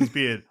Jackson's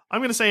beard? I'm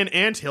going to say an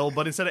anthill,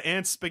 but instead of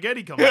ants,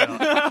 spaghetti comes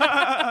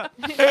out.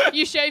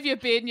 You shave your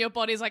beard and your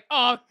body's like,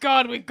 oh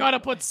God, we gotta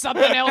put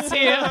something else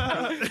here.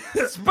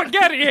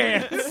 Spaghetti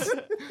ants.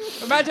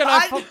 Imagine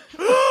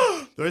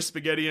Those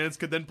spaghetti ants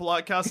could then pull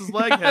out Cass's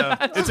leg hair.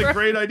 It's a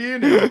great idea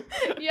now.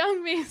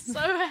 Young me is so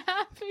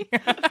happy.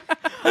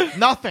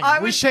 Nothing. I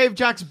We was- shave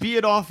Jack's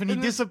beard off and he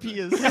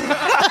disappears.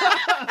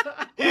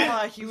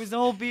 Oh, he was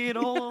all beard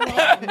all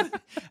along.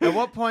 At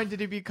what point did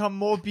he become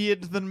more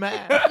beard than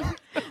man?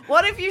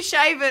 What if you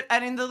shave it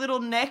and in the little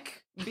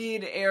neck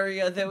beard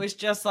area there was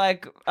just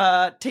like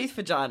teeth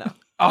vagina?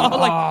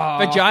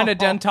 like vagina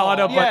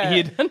dentata, but Yeah.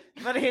 hidden.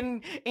 But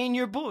in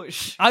your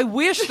bush. I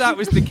wish that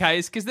was the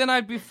case, because then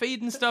I'd be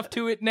feeding stuff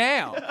to it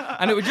now,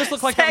 and it would just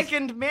look like I was-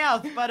 Second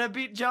mouth, but a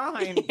bit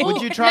giant.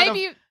 Would you try maybe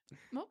to- you...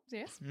 Oh,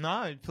 yes.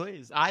 No,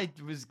 please. I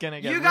was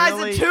gonna get You guys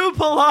really... are too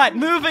polite.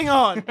 Moving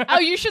on. Oh,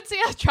 you should see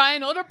us try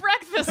and order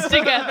breakfast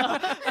together.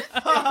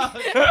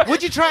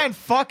 Would you try and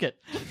fuck it?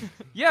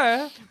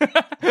 Yeah.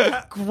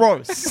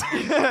 Gross.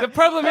 The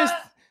problem is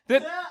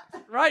that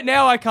right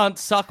now I can't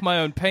suck my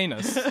own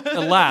penis,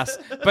 alas.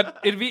 But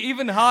it'd be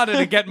even harder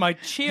to get my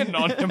chin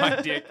onto my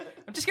dick.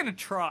 I'm just gonna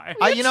try.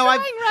 You know, Trying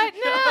I've right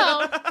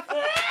now.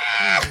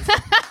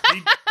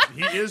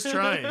 He is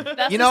trying.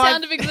 That's You the know,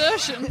 sound of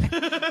exertion.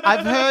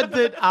 heard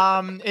that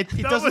it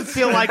doesn't was-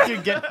 feel like you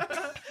get.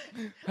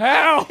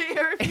 How?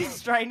 Here, if you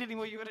strained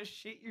anymore, you're gonna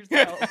shit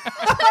yourself.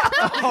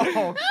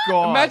 Oh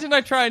god! Imagine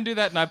I try and do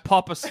that and I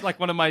pop like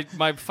one of my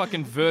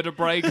fucking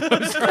vertebrae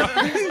goes wrong,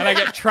 and I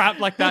get trapped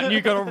like that, and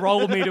you gotta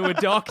roll me to a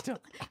doctor.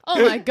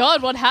 Oh my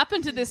God, what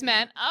happened to this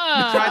man?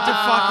 tried to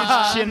fuck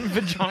his chin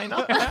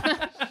vagina.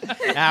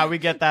 We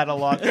get that a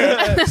lot.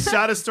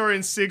 Saddest story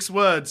in 6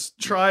 words.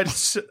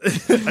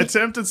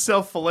 Attempted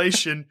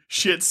self-fellation,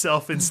 shit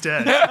self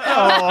instead.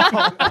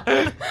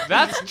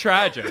 That's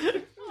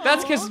tragic.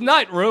 That's because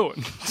night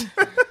ruined.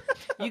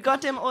 You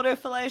got them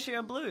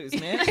autofellatio blues,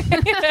 man.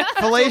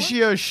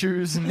 Fellatio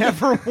shoes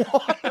never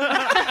worn.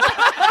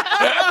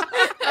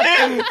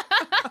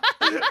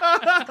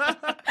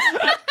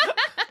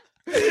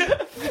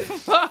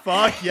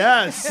 Fuck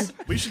yes.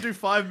 We should do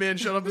 5-man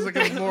shut up as I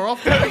get more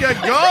often. We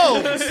get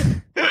goals.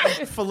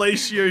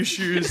 Fellatio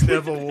shoes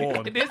never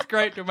worn. It is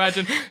great to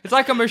imagine. It's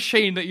like a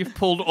machine that you've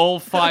pulled all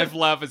 5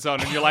 levers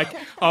on, and you're like,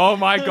 oh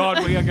my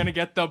god, we are going to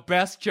get the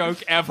best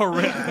joke ever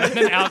written. And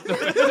then out the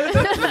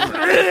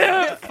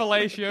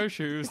fellatio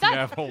shoes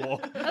never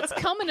worn. That's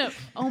coming up.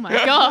 Oh my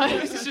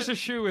god. This is just a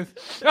shoe with,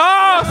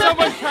 oh,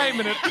 someone came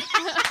in it.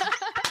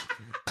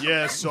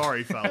 Yeah,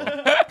 sorry,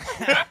 fella.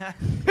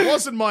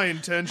 Wasn't my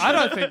intention. I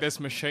don't think this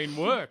machine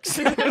works.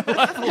 No.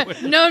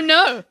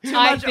 I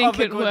much think of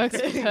a it good works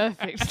thing.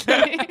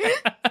 perfectly.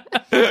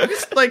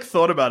 Just like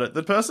thought about it.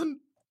 The person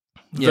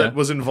that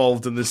was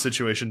involved in this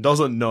situation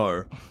doesn't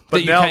know. But That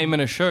you now, came in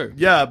a shoe.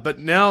 yeah, but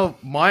now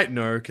might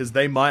know because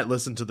they might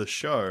listen to the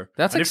show.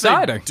 That's and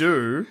exciting. If they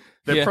do,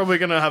 they're Yeah. probably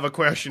going to have a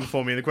question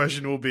for me. And the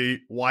question will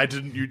be, why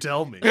didn't you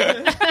tell me?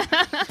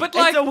 But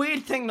like, It's a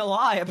weird thing to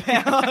lie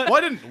about.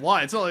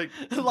 Why? It's not like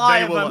Lie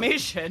they of were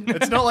omission.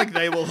 It's not like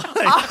they will like.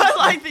 I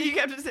like that you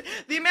kept to say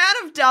the amount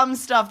of dumb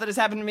stuff that has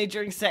happened to me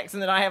during sex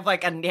and that I have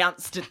like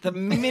announced it the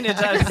minute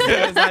as soon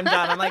as I'm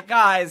done. I'm like,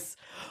 guys,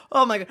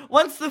 oh my god.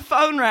 Once the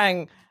phone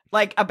rang,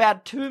 like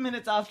about 2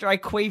 minutes after I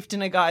queefed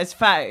in a guy's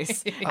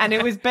face, and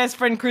it was best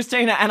friend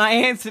Christina, and I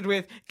answered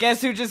with, guess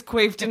who just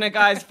queefed in a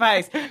guy's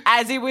face,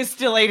 as he was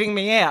still eating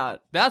me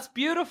out. that's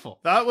beautiful.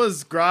 That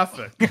was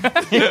graphic.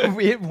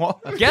 It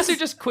was. Guess who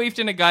just queefed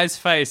in a guy's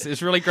face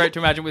is really great to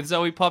imagine with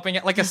Zoe popping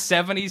out like a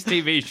 70s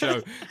TV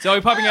show. Zoe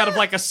popping out of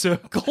like a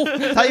circle.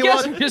 Tell you Guess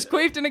what. who just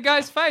queefed in a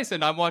guy's face,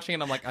 and I'm watching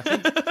and I'm like, I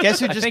think Guess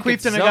who just think queefed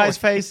it's in a Zoe. guy's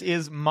face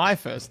is my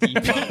first EP.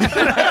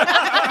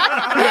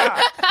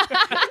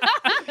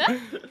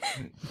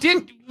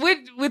 Did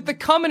with the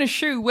cum in a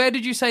shoe, where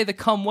did you say the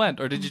cum went?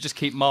 Or did you just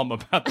keep mum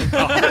about the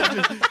cum?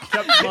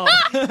 Kept mum.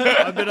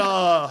 A bit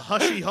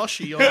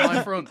hushy on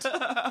my front.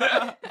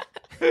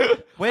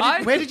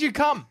 Where did you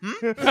come?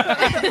 You're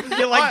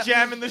like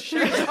jamming the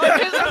shoes.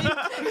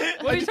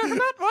 What are you talking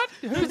about? What?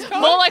 Who's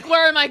cum? More like,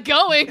 where am I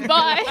going?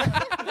 Bye.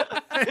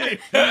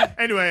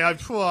 Anyway,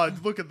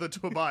 look at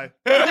the bye.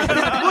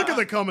 Look at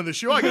the cum in the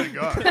shoe. I gotta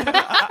go.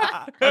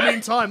 I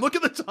mean, time. Look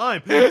at the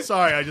time.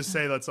 Sorry, I just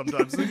say that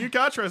sometimes. The new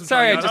catchphrase.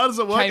 Sorry, I How just does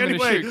it work? came in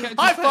a Anyway, shoe.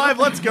 high five.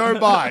 Let's go.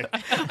 Bye.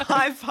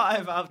 High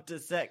five after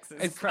sex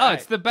is great. Oh,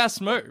 it's the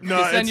best move. No,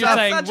 'Cause then it's you're not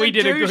saying Such we a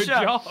did a good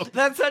doucher. job.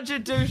 That's such a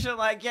douche.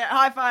 Like, yeah,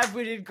 high five,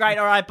 we did great.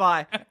 All right,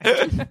 bye.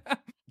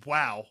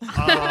 Wow.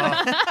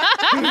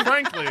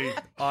 Frankly,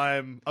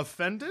 I'm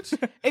offended,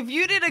 If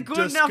you did a good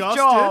disgusted, enough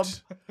job,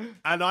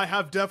 and I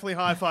have definitely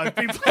high-fived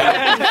people.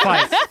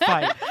 Fight.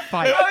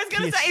 I was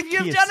going to say, if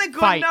you've done a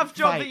good enough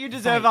job that you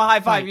deserve a high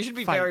five, you should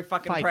be very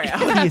fucking proud.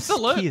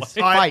 Absolutely.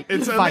 Fight.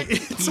 It's Fight. only,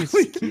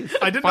 Kiss.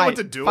 I didn't know what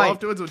to do Fight.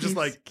 afterwards. It was just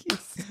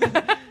Kiss.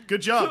 like,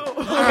 good job.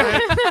 All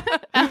right.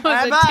 That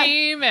was a Bye-bye.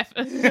 team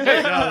effort.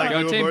 Yeah, like Go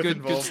we were team, both good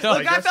involved. stuff.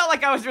 Look, I felt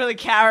like I was really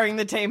carrying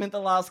the team at the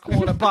last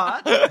quarter,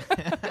 but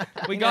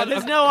We got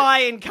there's no eye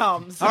in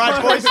comms. All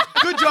right, boys.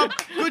 Good job.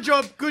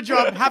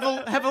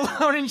 Have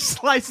a orange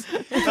slice.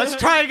 Let's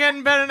try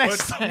again better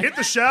next But time. hit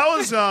the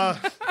showers.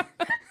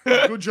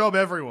 Good job,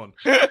 everyone.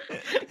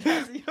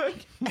 There's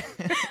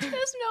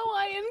no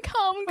eye in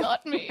cum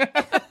got me.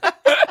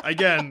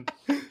 Again,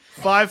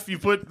 you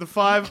put the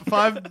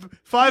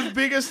five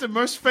biggest and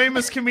most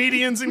famous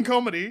comedians in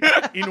comedy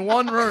in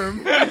one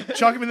room,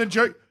 chuck them in the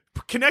joke,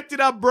 connected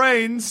our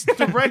brains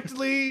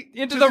directly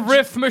into to the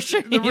riff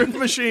machine. the riff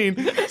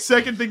machine.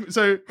 Second thing,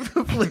 so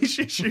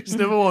Felicia Shoes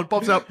number one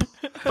pops out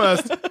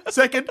first.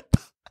 Second,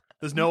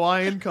 there's no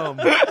eye in cum.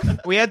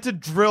 We had to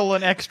drill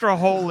an extra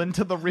hole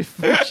into the riff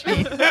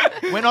machine.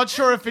 We're not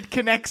sure if it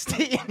connects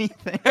to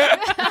anything.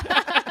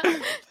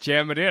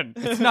 Jam it in.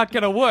 It's not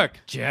gonna work.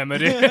 Jam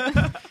it in.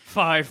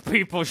 5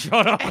 people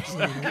shut up.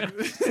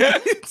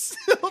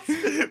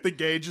 The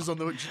gauges on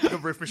the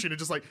riff machine are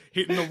just like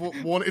hitting the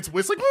one. It's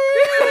whistling.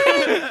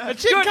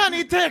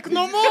 Chickani take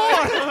no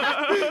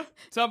more.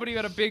 Somebody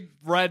had a big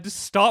red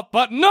stop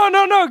button.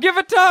 No, give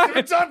it time.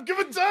 Give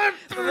it time.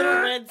 The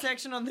little red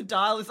section on the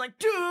dial is like,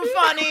 too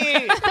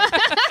funny.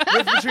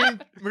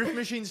 Riff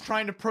machine's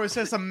trying to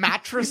process a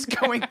mattress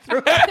going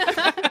through.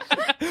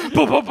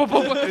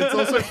 It's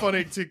also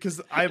funny too because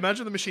I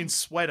imagine the machine's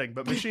sweating,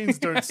 but machines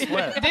don't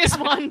sweat. This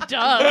one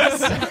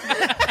does.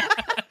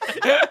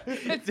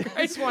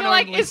 This one You're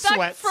like, only is that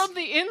sweats. from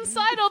the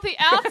inside or the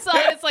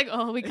outside? It's like,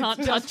 oh, we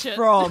can't touch it.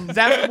 From.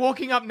 Zach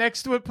walking up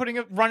next to it,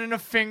 running a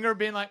finger,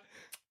 being like,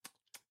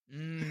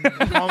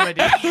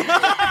 comedy.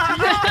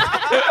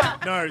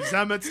 No,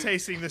 Zamet's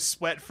tasting the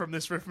sweat from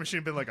this riff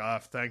machine, being like,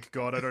 thank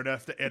God I don't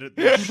have to edit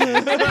this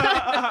shit.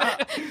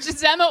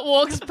 Zamet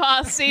walks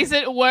past, sees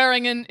it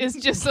whirring, and is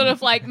just sort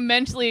of like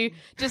mentally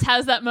just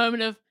has that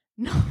moment of,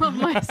 not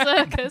my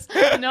circus,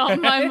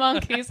 not my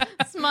monkeys,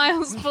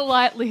 smiles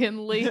politely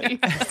and leaves.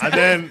 And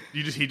then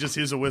he just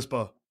hears a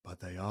whisper, but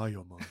they are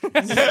your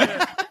monkeys.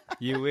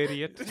 You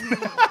idiot.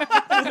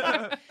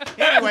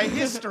 Anyway,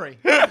 history.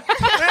 The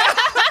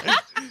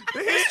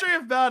history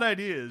of bad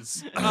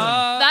ideas.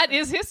 That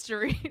is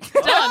history.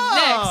 Done.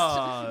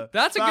 Ah,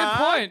 That's a good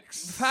point.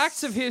 facts.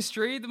 Facts of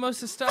history, the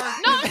most historic.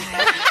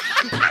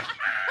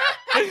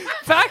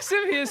 Facts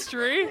of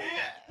history.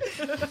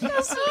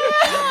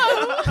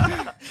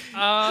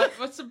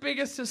 What's the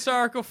biggest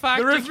historical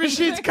fact? The roof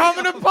machine's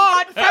coming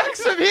apart.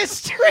 Facts of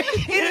history.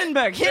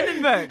 Hindenburg.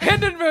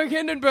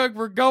 Hindenburg,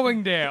 we're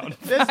going down.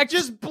 There's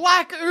just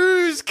black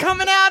ooze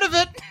coming out of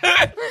it.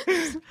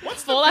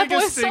 What's Fall the Out Boy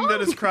biggest thing song? that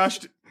has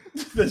crashed?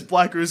 There's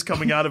black ooze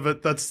coming out of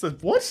it. That's the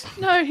what?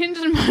 No,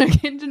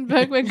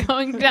 Hindenburg, we're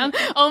going down.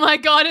 Oh my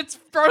god, it's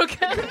broken.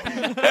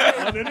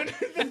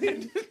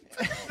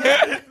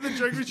 The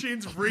joke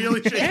machine's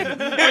really shaking.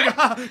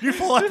 You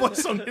Fall Out Boy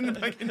song in the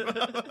back.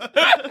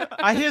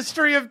 A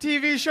history of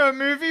TV show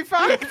movie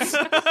facts.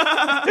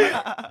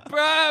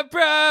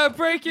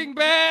 Breaking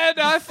Bad,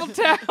 Eiffel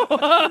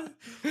Tower.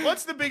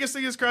 What's the biggest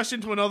thing that's crashed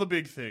into another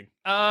big thing?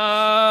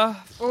 The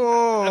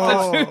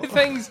two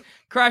things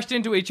crashed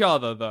into each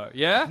other, though.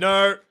 Yeah.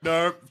 No,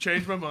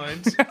 changed my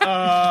mind. If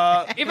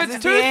it's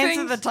Is two the answer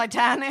things, the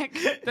Titanic?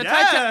 the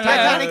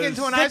Titanic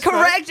into an The iceberg.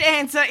 correct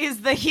answer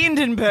is the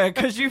Hindenburg,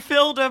 because you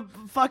filled a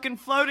fucking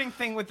floating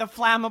thing with a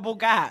flammable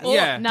gas.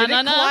 Yeah. No, Did no,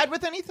 it no. collide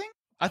with anything?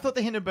 I thought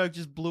the Hindenburg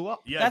just blew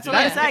up. Yeah, That's did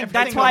what I'm it? saying. Everything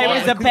That's why it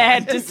was a collided.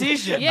 bad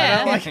decision.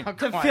 Yeah.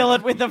 To fill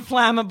it with a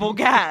flammable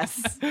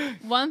gas.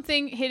 One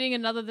thing hitting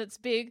another that's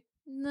big.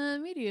 The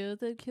meteor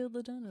that killed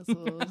the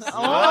dinosaurs.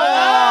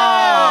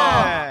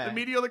 Oh. The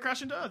meteor that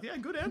crashed into Earth. Yeah,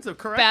 good answer.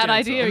 Correct. Bad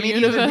answer. idea. The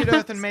meteor that hit Universe.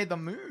 Earth and made the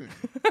moon.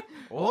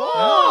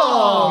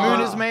 The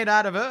moon is made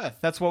out of Earth.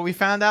 That's what we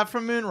found out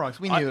from moon rocks.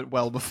 We knew it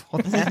well before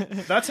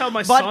that. That's how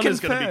my But son is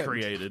going to be confirmed.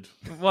 created.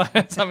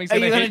 What? Something's Are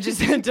gonna you going to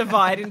hit. just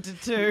divide into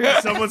two?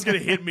 Someone's going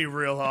to hit me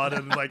real hard,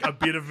 and like a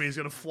bit of me is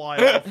going to fly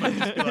off and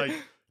just be like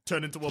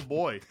turn into a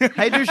boy.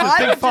 Hey, Dusha, I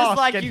think was fast. just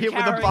like Get you hit with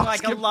a carrying like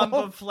a basketball. lump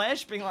of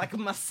flesh, being like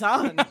my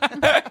son.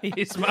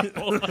 He's my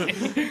boy.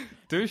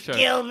 Dusha.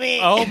 Kill me.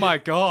 Oh my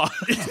god.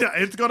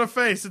 It's got a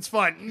face. It's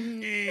fine.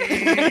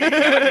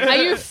 Are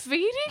you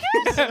feeding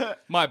it?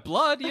 My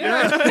blood,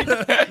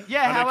 yeah.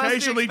 Yeah, how And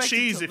else do you occasionally expect it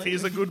cheese to if live?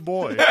 he's a good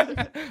boy.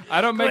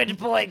 I don't make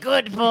boy,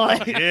 good boy.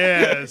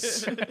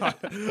 Yes.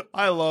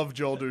 I love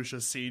Joel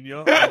Dusha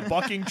Sr. I'm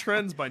bucking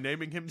trends by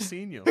naming him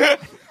Senior.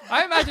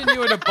 I imagine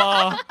you in a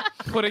bar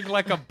putting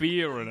like a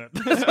beer in it.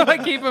 That's what I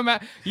keep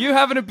you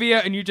having a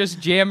beer and you just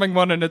jamming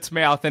one in its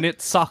mouth and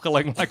it's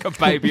suckling like a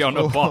baby on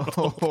a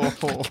bottle.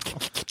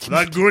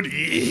 That good.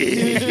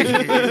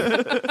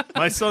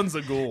 My son's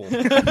a ghoul.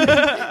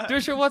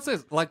 Dusha, what's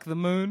this? Like the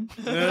moon?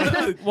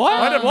 What?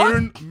 I had a What?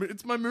 moon.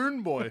 It's my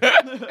moon boy.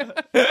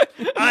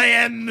 I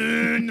am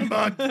moon,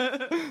 but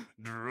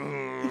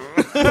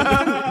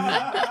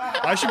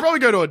I should probably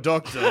go to a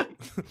doctor.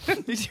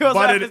 Did you also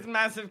But have it- this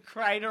massive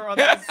crater on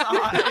the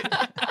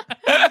side?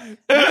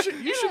 You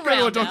should go to a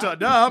around doctor.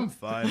 now. No, I'm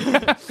fine.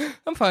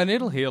 I'm fine,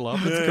 it'll heal up.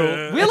 It's cool.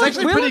 Yeah. We It's like,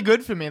 actually we pretty like-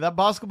 good for me. That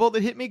basketball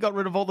that hit me got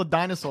rid of all the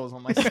dinosaurs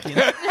on my skin.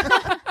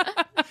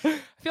 I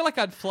feel like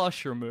I'd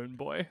flush your moon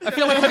boy. I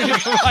feel like that'd be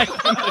the right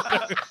thing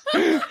to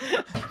do.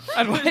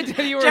 I'd wait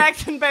till you were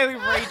Jackson Bailey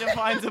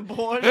redefines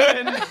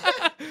abortion.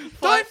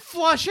 Don't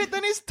flush it,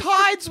 then his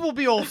tides will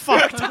be all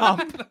fucked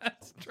up.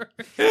 That's true.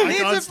 I Needs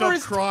can't it for stop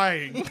his-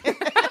 crying.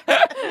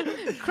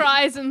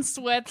 Cries and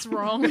sweats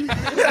wrong.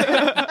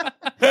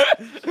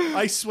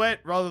 I sweat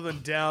rather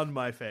than down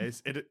my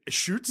face. It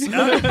shoots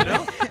out.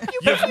 No?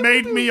 You've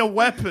made me a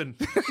weapon.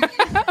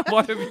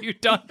 What have you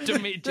done to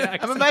me,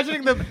 Jackson? I'm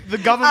imagining the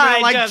government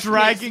are like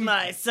dragging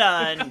my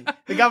son.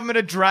 the government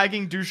are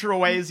dragging Dusha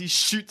away as he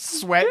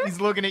shoots sweat. He's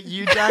looking at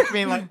you, Jack,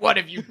 being like, "What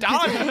have you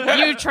done?"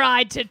 You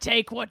tried to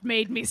take what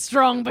made me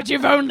strong, but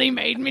you've only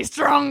made me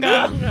stronger.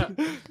 I'm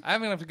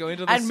gonna have to go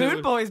into the And sewer.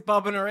 Moon Boy's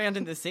bobbing around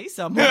in the sea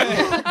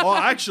somewhere. Oh,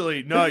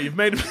 actually, no, you've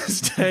made a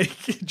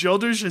mistake. Joel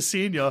Dusha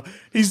Sr.,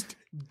 he's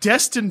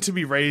destined to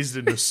be raised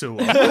in the sewer.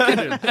 Look at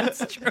him.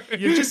 That's true.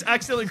 You've just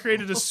accidentally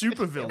created a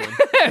supervillain.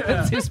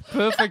 It's his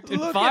perfect Look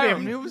at him.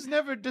 environment. He was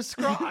never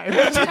described.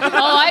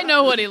 Oh, I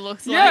know what he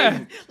looks like. Yeah.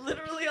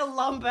 Literally a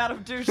lump out of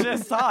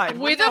Dusha's side.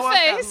 With We know a what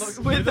that face. looks-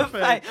 With a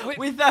face.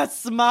 With a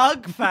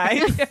smug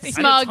face. Smug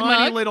and a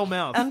tiny mug. little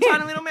mouth. And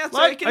tiny little mouth so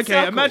he Like, can okay,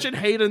 suckle. imagine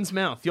Hayden's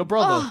mouth, your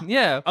brother.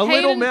 Yeah. A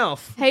little Hayden-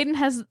 mouth.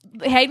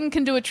 Hayden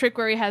can do a trick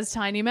where he has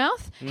tiny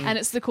mouth, and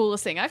it's the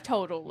coolest thing. I've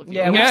told all of you.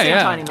 Yeah, we've Yeah, seen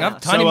yeah. tiny Yep.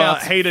 mouth. Tiny so,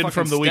 mouth's Hayden fucking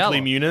from the stellar.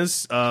 Weekly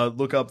Muners,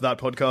 look up that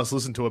podcast,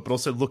 listen to it, but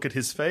also look at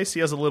his face.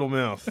 He has a little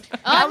mouth.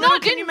 How No, little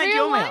it can didn't you make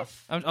real your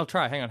life. mouth? I'll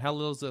try. Hang on. How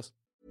little is this?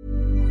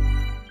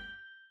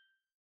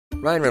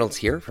 Ryan Reynolds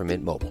here from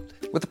Mint Mobile.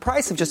 With the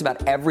price of just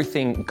about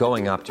everything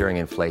going up during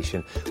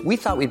inflation, we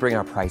thought we'd bring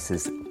our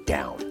prices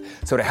down.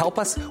 So to help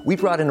us, we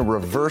brought in a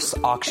reverse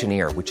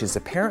auctioneer, which is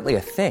apparently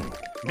a thing.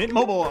 Mint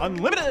Mobile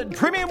Unlimited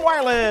Premium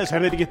Wireless. How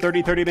to get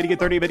 30, 30, bit to get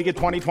 30, bit to get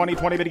 20, 20,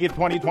 20, bit to get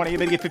 20, 20,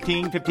 bit to get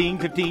 15, 15,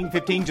 15,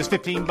 15, just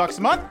 $15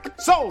 a month?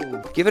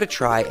 Sold! Give it a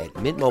try at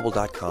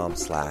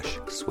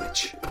mintmobile.com/switch.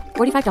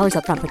 $45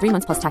 up front for 3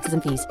 months plus taxes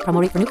and fees.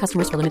 Promo rate for new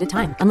customers for limited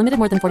time. Unlimited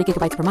more than 40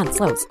 gigabytes per month.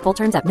 Slows full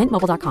terms at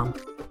mintmobile.com.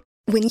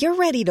 When you're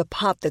ready to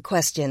pop the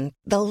question,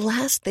 the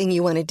last thing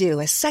you want to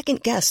do is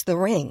second-guess the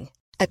ring.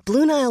 At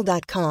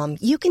BlueNile.com,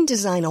 you can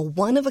design a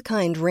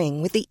one-of-a-kind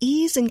ring with the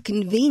ease and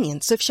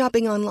convenience of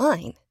shopping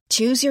online.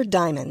 Choose your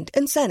diamond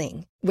and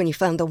setting. When you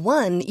find the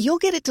one, you'll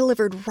get it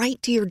delivered right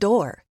to your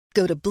door.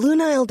 Go to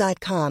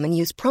BlueNile.com and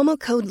use promo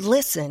code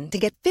LISTEN to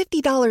get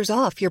 $50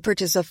 off your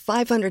purchase of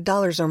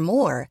 $500 or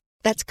more.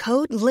 That's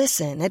code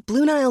LISTEN at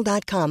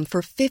BlueNile.com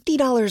for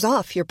 $50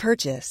 off your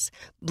purchase.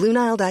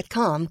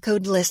 BlueNile.com,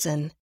 code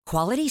LISTEN.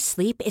 Quality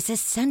sleep is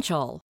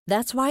essential.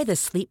 That's why the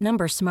Sleep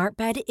Number Smart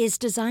Bed is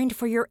designed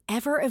for your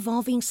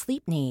ever-evolving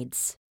sleep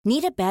needs.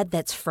 Need a bed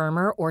that's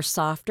firmer or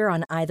softer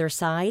on either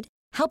side?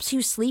 Helps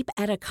you sleep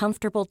at a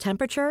comfortable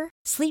temperature?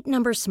 Sleep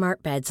Number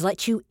Smart Beds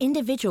let you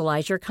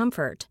individualize your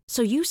comfort,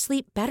 so you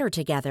sleep better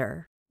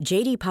together.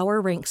 J.D.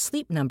 Power ranks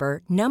Sleep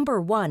Number number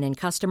 1 in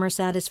customer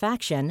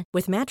satisfaction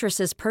with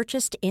mattresses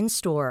purchased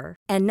in-store.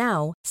 And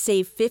now,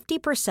 save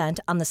 50%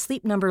 on the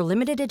Sleep Number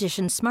Limited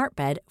Edition Smart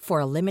Bed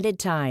for a limited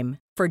time.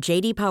 For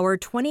J.D. Power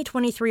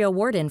 2023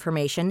 award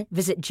information,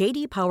 visit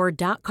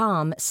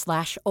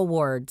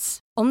jdpower.com/awards.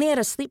 Only at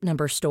a Sleep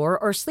Number store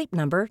or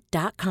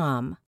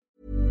sleepnumber.com.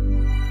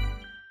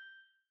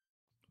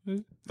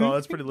 Oh,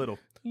 that's pretty little.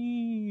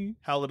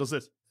 How little is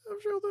this? I'm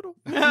sure little.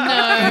 No.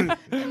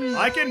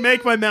 I can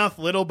make my mouth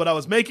little, but I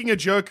was making a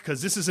joke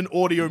because this is an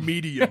audio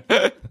medium.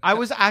 I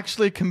was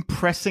actually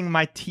compressing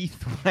my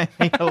teeth when I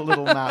made a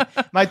little mouth.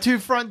 My two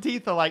front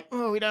teeth are like,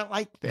 oh, we don't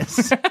like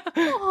this.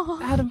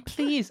 Adam,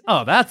 please.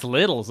 Oh, that's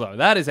little, though.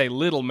 That is a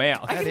little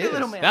mouth. I can do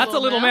little mouth. That's a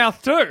little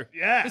mouth, too.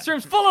 Yeah. This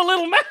room's full of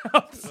little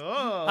mouths.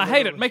 Oh, I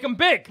hate it. Make them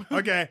big.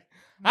 Okay.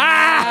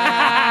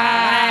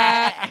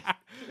 Ah!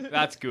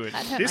 That's good.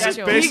 This is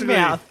Big basically.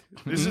 mouth.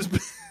 This is.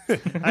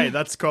 Hey,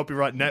 that's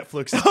copyright.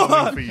 Netflix is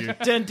coming for you.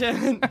 Dun,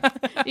 dun.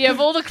 Yeah, of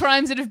all the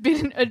crimes that have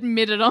been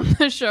admitted on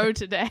the show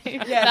today.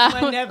 Yes, that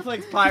when was-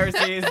 Netflix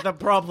piracy is the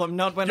problem,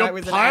 not when I You're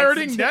was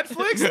pirating an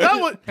Netflix?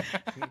 That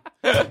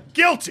was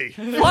guilty.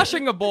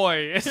 Flushing a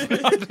boy is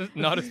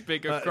not as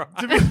big a crime.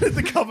 To be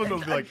the government will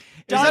be like,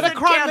 Does that a it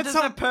crime count that as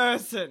some- a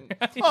person?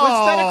 Was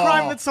that a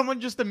crime that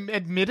someone just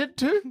admitted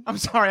to? I'm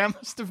sorry, I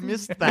must have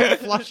missed that.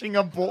 Flushing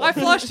a boy. I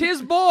flushed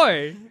his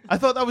boy. I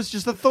thought that was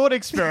just a thought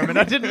experiment.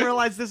 I didn't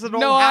realize this at all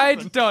No, happened.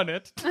 I'd done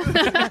it.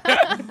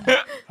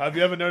 have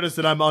you ever noticed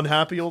that I'm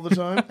unhappy all the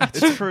time?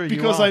 It's true, you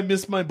Because are. I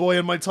miss my boy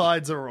and my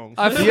tides are wrong.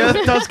 The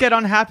Earth does get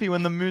unhappy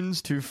when the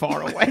moon's too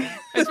far away.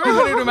 It's very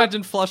funny to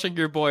imagine flushing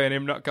your boy and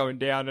him not going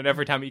down, and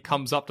every time he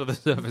comes up to the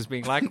surface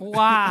being like,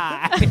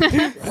 why?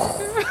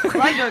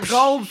 Like a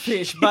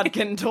goldfish, but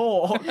can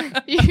talk.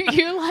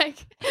 you like,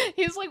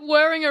 he's like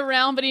whirring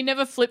around, but he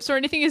never flips or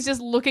anything. He's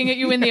just looking at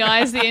you in the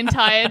eyes the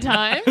entire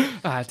time.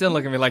 Don't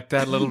look at me like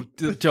that, little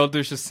Joel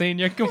Dusha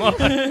Sr. Come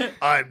on.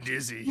 I'm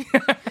dizzy.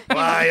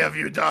 Why have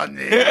you done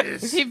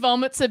this? He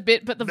vomits a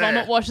bit, but the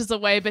vomit washes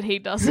away, but he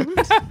doesn't.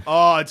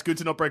 Oh, it's good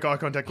to not break eye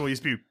contact while you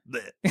spew.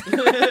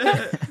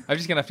 I'm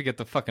just going to have to get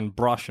the fucking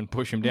brush and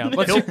push him down.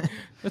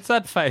 What's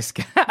that face,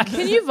 cat?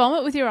 Can you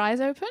vomit with your eyes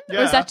open? Or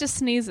Yeah. is that just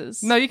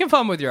sneezes? No, you can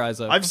vomit with your eyes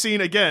open. I've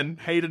seen, again,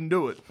 Hayden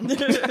do it.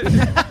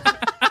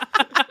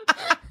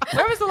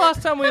 When was the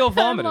last time we all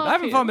vomited? I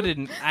haven't laughing. vomited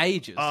in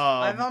ages.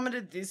 I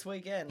vomited this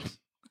weekend.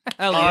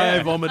 Hell I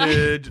yeah.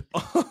 vomited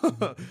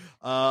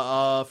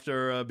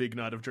after a big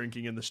night of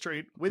drinking in the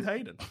street with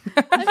Hayden.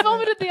 I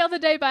vomited the other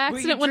day by Were you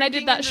accident when I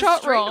did drinking that in the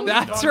shot street? wrong.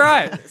 That's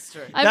right. That's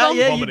true. I, Yeah,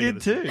 you Vomiting in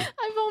did the too.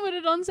 I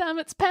vomited on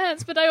Zamet's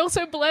pants, but I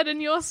also bled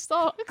in your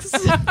socks.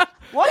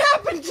 What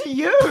happened to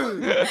you?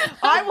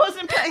 I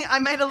wasn't paying. I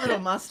made a little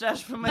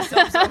mustache for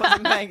myself, so I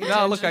wasn't paying attention.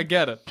 No, look, I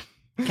get it.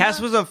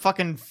 Cass was a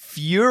fucking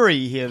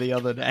fury here the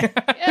other day.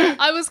 Yeah,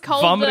 I was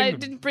cold, but I Vomiting.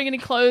 didn't bring any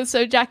clothes,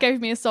 so Jack gave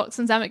me his socks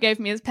and Zamet gave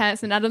me his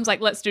pants, and Adam's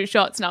like, let's do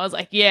shots. And I was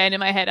like, yeah. And in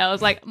my head, I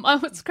was like,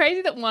 oh, it's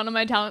crazy that one of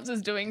my talents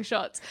is doing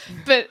shots.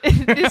 But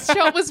this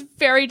shot was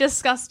very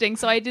disgusting,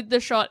 so I did the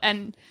shot,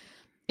 and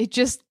it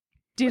just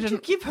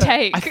didn't give her?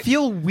 take. I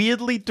feel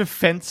weirdly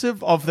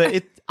defensive of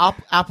the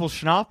apple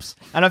schnapps,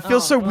 and I feel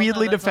so well,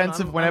 weirdly no, that's on-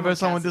 defensive I'm whenever on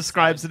someone Cass's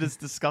describes side. it as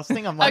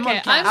disgusting. I'm like,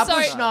 Okay, I'm apple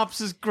sorry.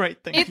 schnapps is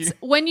great, thank you. It's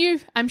when you,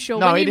 I'm sure,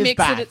 No, when it you is mix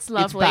bad. it, it's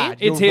lovely. bad.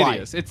 It's You're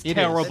hideous. right. It's It is.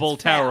 terrible,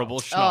 It's foul. terrible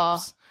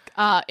schnapps.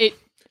 It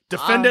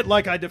Defend it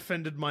like I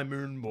defended my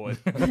moon boy.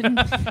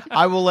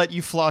 I will let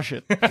you flush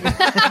it.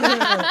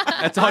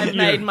 That's on I you.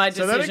 made my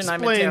So decision. that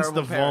I'm a explains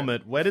terrible the parent.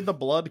 vomit. Where did the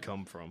blood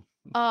come from?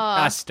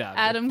 I stabbed it.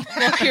 Adam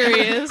got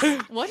curious.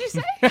 What'd you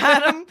say?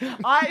 Adam,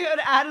 I heard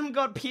Adam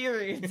got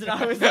periods, and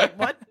I was like,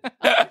 what?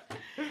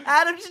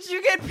 Adam, did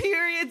you get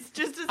periods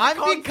just as a I'm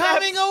concept?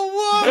 becoming a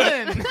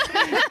woman.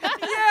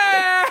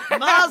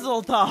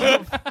 Mazel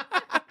tov.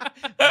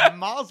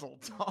 Mazel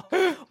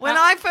tov. When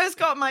I first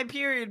got my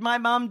period, my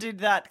mum did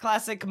that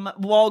classic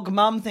wog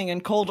mum thing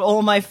and called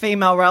all my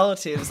female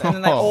relatives, and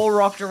then they all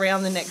rocked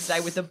around the next day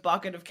with a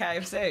bucket of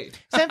KFC.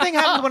 Same thing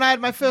happened when I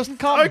had my first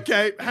cum.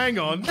 Okay, hang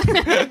on.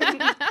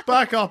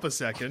 Back up a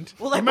second.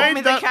 Well, they You bought made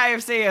me that- the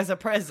KFC as a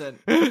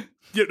present.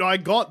 You know, I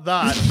got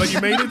that, but you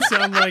made it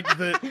sound like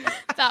the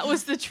That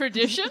was the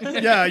tradition.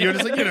 yeah. You're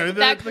just like the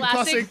that the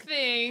classic classic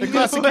thing. the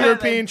classic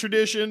European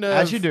tradition of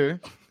As you do.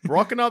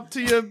 rocking up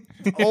to your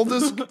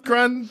oldest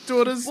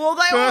granddaughter's Well,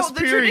 first the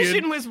period.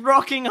 tradition was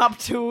rocking up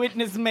to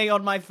witness me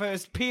on my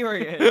first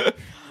period.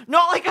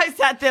 Not like I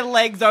sat there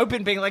legs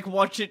open being like,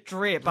 watch it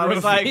drip. I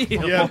was like,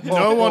 Yeah,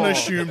 no one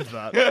assumed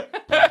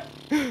that.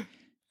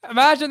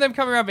 Imagine them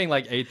coming around being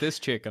like, eat this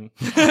chicken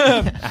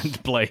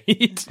and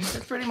bleed.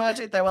 that's pretty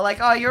much it. They were like,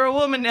 oh, you're a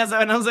woman now,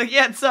 and I was like,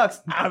 yeah, it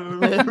sucks.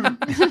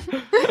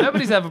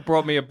 Nobody's ever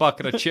brought me a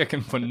bucket of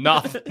chicken for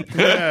nothing.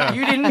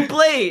 You didn't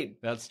bleed.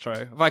 That's true.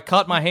 If I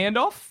cut my hand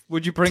off,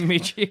 would you bring me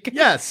chicken?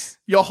 Yes,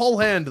 your whole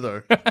hand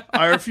though.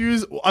 I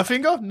refuse. A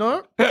finger?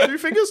 No. 2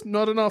 fingers?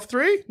 Not enough.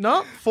 3?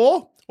 No.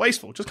 4?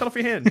 Wasteful. Just cut off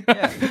your hand.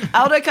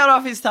 Aldo cut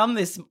off his thumb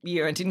this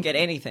year and didn't get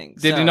anything.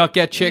 Did so- he not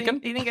get chicken?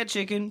 He didn't get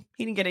chicken.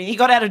 He didn't get any. He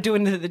got out of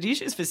doing the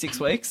dishes for 6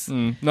 weeks.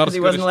 Not Because as he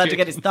good wasn't as allowed to chicken.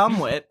 get his thumb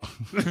wet.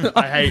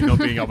 I hate not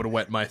being able to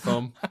wet my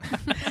thumb.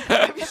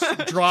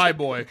 Dry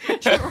boy.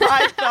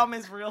 Right thumb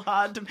is real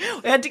hard to.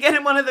 We had to get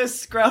him one of those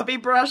scrubby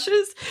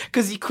brushes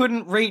because he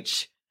couldn't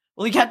reach.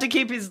 Well, he had to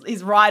keep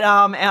his right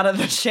arm out of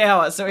the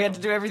shower, so he had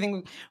to do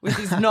everything with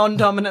his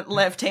non-dominant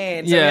left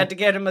hand. So we Yeah. had to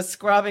get him a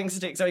scrubbing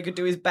stick so he could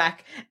do his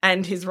back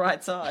and his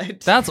right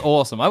side. That's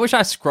awesome. I wish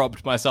I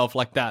scrubbed myself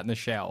like that in the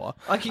shower.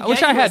 I can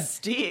wish get I you a had.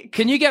 stick.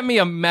 Can you get me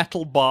a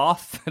metal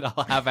bath that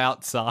I'll have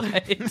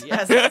outside?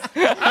 Yes.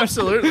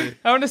 Absolutely.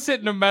 I want to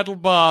sit in a metal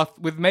bath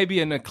with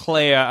maybe an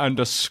eclair and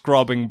a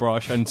scrubbing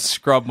brush and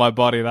scrub my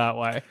body that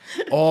way.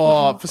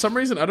 Oh, for some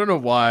reason, I don't know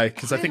why,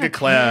 because I think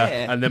eclair,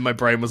 eclair? and then my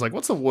brain was like,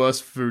 what's the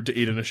worst food to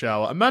eat in a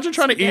shower? Imagine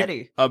trying to Spaghetti.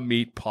 eat a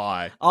meat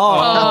pie.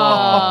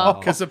 Oh.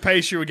 Because the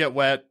pastry would get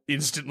wet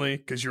instantly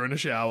because you're in a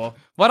shower.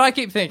 What I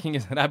keep thinking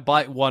is that I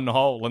bite one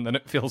hole and then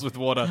it fills with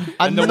water,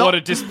 and the water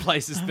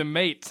displaces the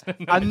meat.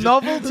 And I just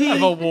novelty-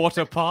 have a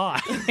water pie.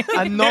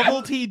 A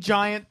novelty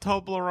giant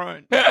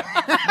Toblerone.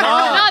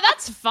 No,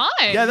 that's fine.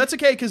 Yeah, that's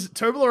okay, because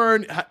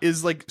Toblerone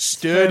is like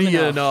sturdy Firm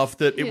enough. enough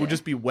that it would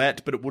just be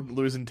wet, but it wouldn't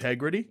lose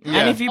integrity.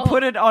 And if you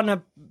put it on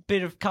a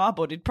bit of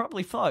cardboard, it'd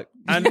probably float.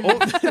 And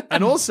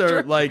and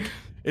also, like,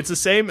 it's the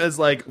same as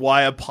like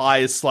why a pie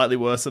is slightly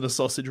worse than a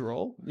sausage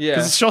roll. Yeah.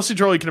 Because a sausage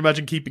roll, you can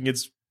imagine keeping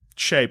its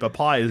shape. A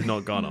pie is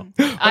not gonna.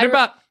 What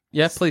about...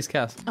 Yeah, please,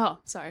 Cass. Oh,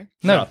 sorry.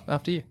 No,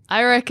 after you.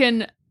 I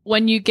reckon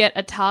when you get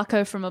a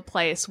taco from a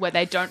place where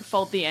they don't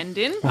fold the end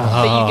in,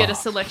 but you get a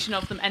selection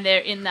of them and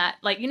they're in that,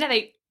 like, you know,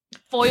 they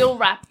foil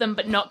wrap them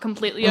but not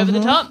completely over the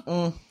top.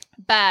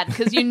 Bad,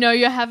 because you know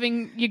you're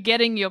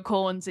getting your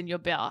corns in your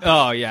bath.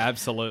 Oh, yeah,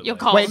 absolutely. Your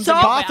corns Wait, in so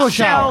your bath or mouth.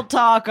 shower? Shell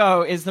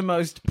taco is the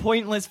most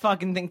pointless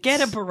fucking thing. Get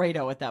a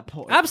burrito at that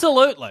point.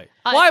 Absolutely.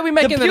 Why are we The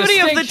making beauty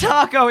of the distinction?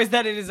 taco is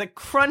that it is a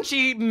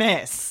crunchy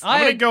mess.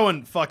 I'm gonna go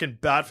and fucking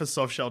bat for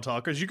soft shell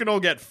tacos. You can all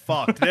get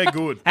fucked. They're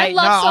good. I Hey,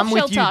 love no, soft I'm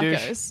shell with you, dude.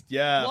 tacos.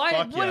 Yeah, Why,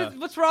 fuck yeah.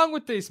 what's wrong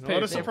with these people?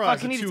 What a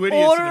surprise. fucking The idiots. two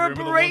idiots Order in the a room are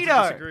the ones that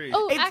burrito. disagree.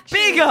 Oh, It's actually,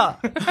 bigger.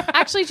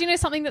 Actually, do you know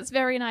something that's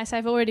very nice?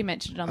 I've already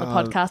mentioned it on the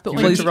podcast, but You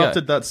when Please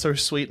interrupted that so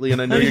sweetly,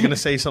 and I know you're going to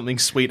say something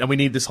sweet, and we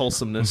need this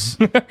wholesomeness.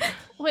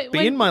 wait,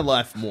 Be in my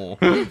life more.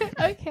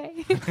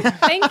 Okay.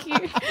 Thank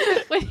you.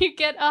 When you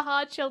get a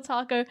hard shell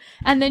taco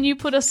and then you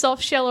put a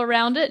soft shell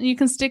around it and you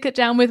can stick it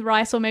down with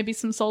rice or maybe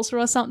some salsa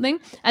or something.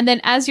 And then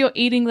as you're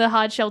eating the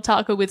hard shell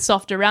taco with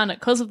soft around it,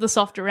 because of the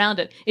soft around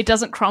it, it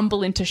doesn't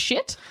crumble into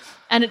shit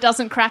and it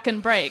doesn't crack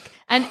and break.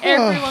 And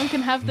everyone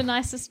can have the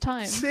nicest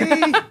time.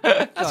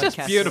 That's just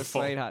Cass is a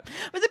beautiful. sweetheart.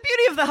 But the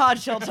beauty of the hard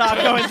shell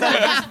taco is that it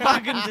just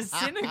fucking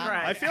disintegrates.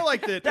 I feel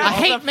like that. That's I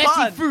hate the messy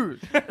fun. food.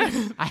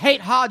 I hate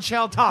hard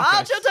shell tacos.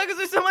 Hard shell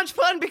tacos are so much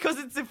fun because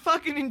it's a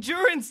fucking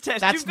endurance test.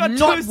 That's You've got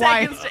not 2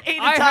 why- seconds to eat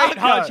a I taco. hate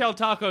hard shell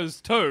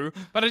tacos too,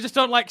 but I just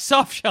don't like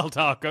soft shell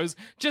tacos.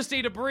 Just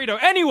eat a burrito.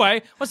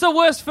 Anyway, what's the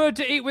worst food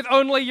to eat with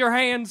only your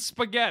hands?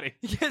 Spaghetti.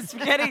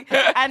 Spaghetti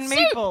and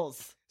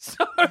meatballs. Soup.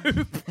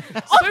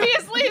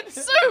 Obviously, it's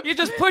soup. You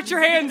just put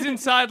your hands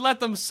inside, let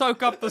them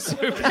soak up the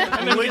soup,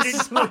 and then you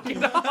suck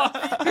it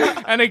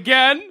off. And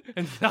again,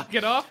 and suck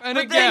it off, and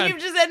But again. then you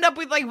just end up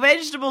with like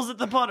vegetables at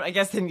the bottom. I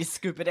guess then you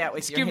scoop it out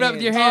with Scoop your it up hands.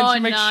 with your hands, Oh,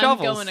 you make no,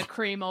 shovels. I'm going a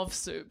cream of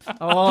soup.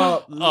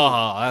 Oh,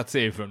 Oh, that's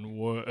even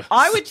worse.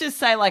 I would just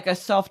say like a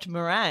soft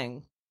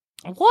meringue.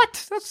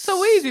 What? That's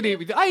so easy to eat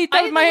with. I eat that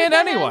I with eat my them hand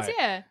with my anyway. hands,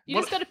 yeah. You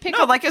just got to pick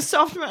No, up. like a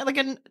soft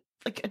meringue,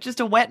 like just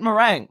a wet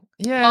meringue.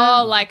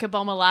 Oh, like a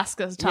Bomb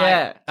Alaska's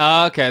type.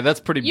 Yeah, Okay, that's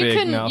pretty You big.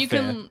 can, now, you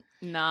fair. can.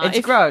 Nah, it's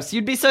gross.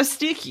 You'd be so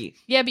sticky.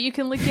 Yeah, but you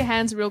can lick your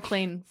hands real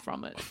clean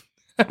from it.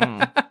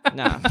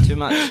 Nah, too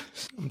much.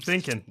 I'm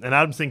thinking, and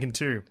Adam's thinking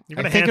too. You've got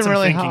I'm a thinking handsome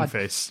really thinking hard.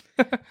 face.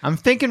 I'm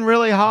thinking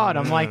really hard.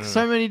 I'm like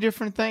so many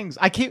different things.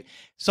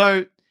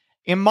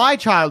 In my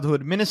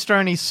childhood,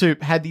 minestrone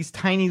soup had these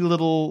tiny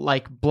little,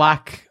 like,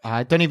 black,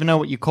 I don't even know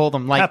what you call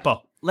them. Like, Pepper.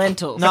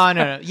 Lentils.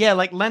 No. Yeah,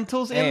 like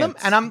lentils in them.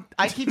 And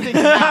I keep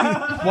thinking,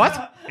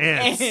 what?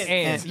 Ants.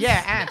 Ants.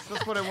 Yeah, ants.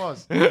 That's what it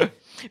was.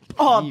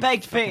 Oh,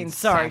 baked beans.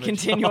 Sorry,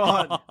 continue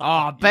on.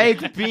 Oh,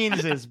 baked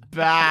beans is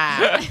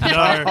bad.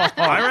 No,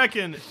 I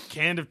reckon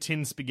canned of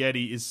tin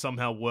spaghetti is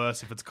somehow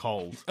worse if it's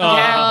cold.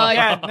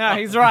 Yeah, no,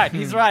 he's right.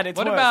 He's right. It's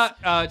What worse.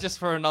 about, just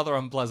for another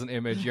unpleasant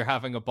image, you're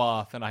having a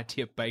bath and I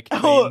tip baked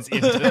beans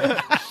into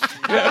it.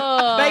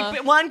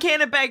 One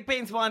can of baked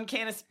beans, one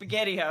can of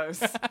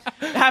SpaghettiOs.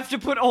 Have to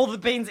put all the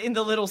beans in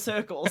the little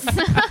circles.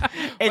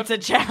 It's a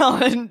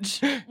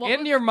challenge.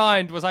 In your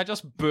mind, was I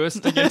just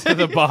bursting into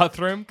the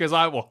bathroom? Because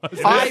I was.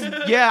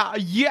 Yeah,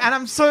 and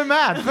I'm so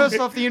mad. First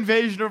off, the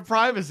invasion of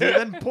privacy,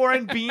 then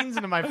pouring beans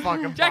into my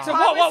fucking Jackson,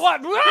 bath.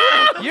 what?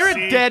 You're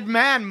a dead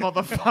man,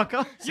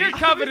 motherfucker. You're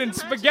covered in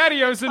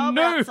SpaghettiOs and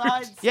nude.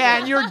 Yeah,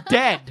 and you're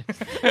dead.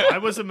 I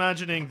was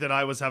imagining that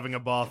I was having a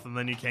bath and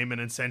then you came in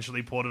and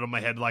essentially poured it on my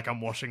head like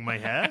I'm washing my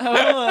hair.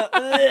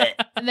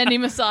 And then he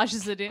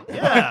massages it in.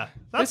 Yeah,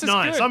 that's This is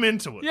nice. good. I'm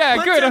into it. Yeah,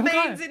 Put good. some I'm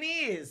glad. beans in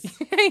ears.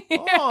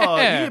 Oh,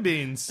 Yeah. ear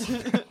beans.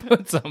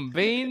 Put some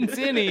beans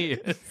in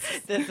ears.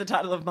 That's the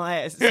title of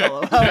my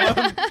solo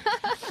album.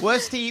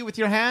 Worst to eat with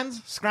your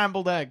hands?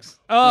 Scrambled eggs.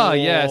 Oh,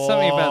 yeah,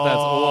 something about that's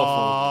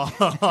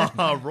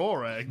awful.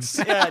 Raw eggs.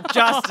 Yeah,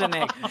 just an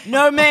egg.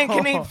 No man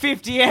can eat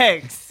 50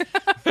 eggs.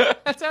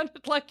 That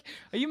sounded like,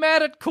 are you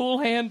mad at Cool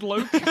Hand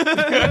Luke?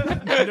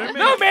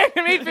 No man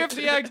can eat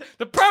 50 eggs.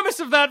 The premise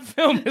of that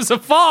film is a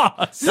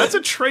farce. That's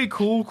a Trey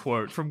Cool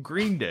quote from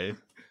Green Day.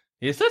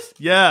 Is it?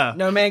 Yeah.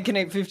 No man can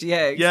eat 50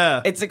 eggs.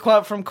 Yeah. It's a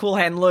quote from Cool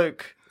Hand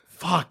Luke.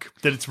 Fuck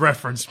that it's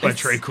referenced by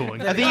Trey Cool.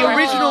 The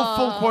original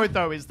full quote,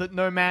 though, is that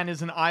no man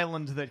is an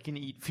island that can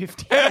eat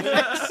 50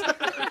 eggs.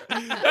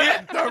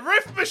 The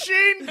riff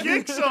machine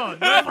kicks on.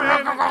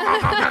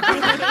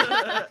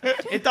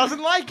 It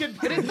doesn't like it.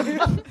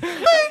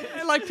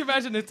 I like to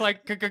imagine it's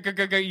like,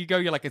 you go,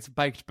 you're like, it's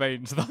baked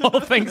beans. The whole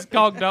thing's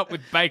cogged up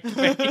with baked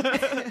beans.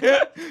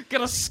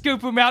 Gotta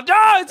scoop them out.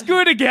 Oh, it's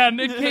good again.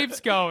 It keeps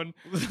going.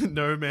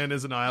 No man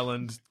is an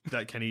island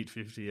that can eat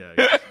 50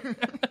 eggs.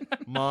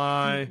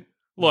 My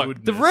Look,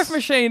 goodness. the riff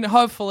machine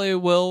hopefully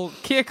will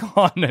kick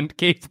on and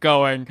keep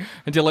going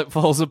until it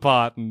falls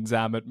apart and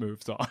Zamet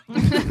moves on.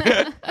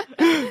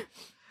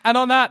 And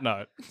on that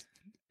note,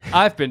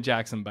 I've been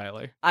Jackson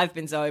Bailey. I've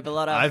been Zoe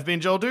Bellotta. I've been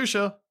Joel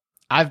Dusha.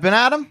 I've been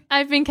Adam.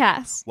 I've been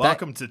Cass.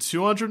 Welcome to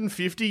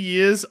 250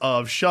 years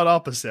of Shut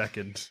Up a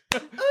Second.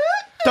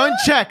 Don't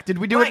check. Did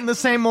we do it in the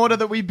same order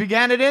that we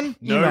began it in?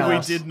 No, Email we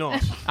us. did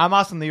not. I'm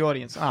asking the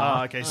audience.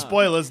 Okay,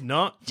 spoilers,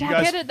 not. You Jack,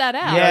 guys edit that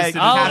out. Yeah,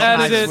 didn't I'll have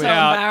edit nice it so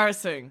out.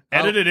 embarrassing.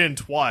 edit it in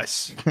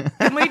twice.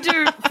 Can we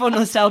do, for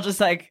nostalgia's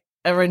sake,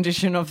 a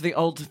rendition of the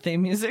old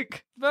theme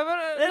music?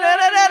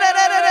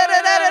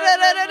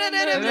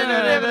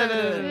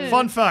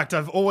 Fun fact,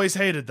 I've always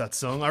hated that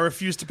song. I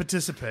refuse to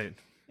participate.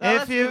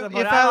 If you,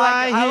 But if I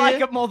lie I like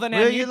here, it more than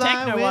our will new you lie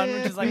techno one, which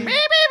with is like, me? beep,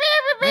 beep,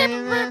 beep, beep,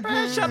 beep, beep,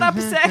 beep. Shut up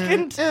a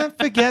second. And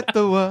forget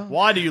the world.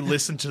 Why do you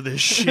listen to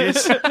this shit?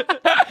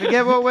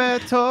 Forget what we're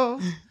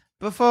told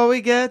before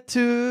we get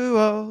too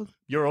old.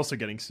 You're also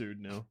getting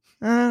sued now.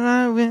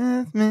 Lie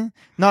with me.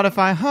 Not if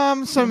I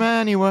hum so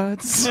many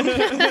words.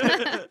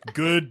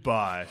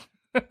 Goodbye.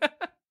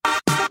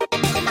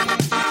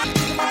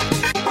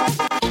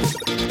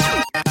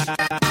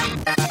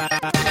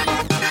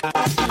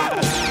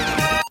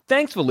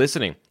 Thanks for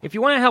listening. If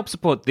you want to help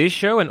support this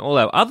show and all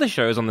our other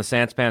shows on the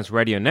Sanspants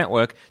Radio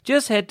Network,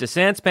 just head to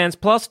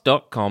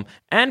sanspantsplus.com,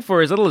 and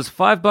for as little as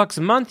 $5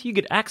 a month, you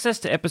get access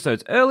to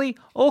episodes early,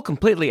 all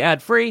completely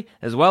ad-free,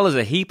 as well as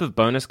a heap of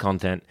bonus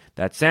content.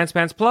 That's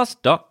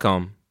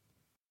sanspantsplus.com.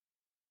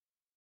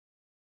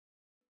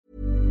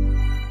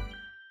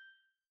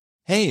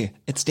 Hey,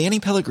 it's Danny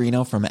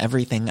Pellegrino from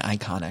Everything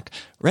Iconic.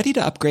 Ready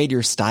to upgrade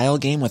your style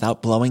game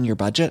without blowing your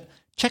budget?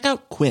 Check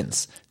out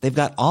Quince. They've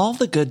got all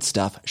the good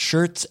stuff,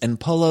 shirts and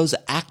polos,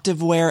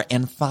 activewear,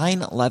 and fine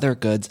leather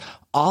goods,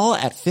 all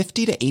at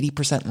 50 to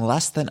 80%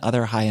 less than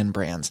other high-end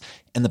brands.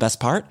 And the best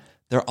part?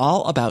 They're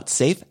all about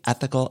safe,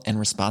 ethical, and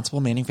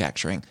responsible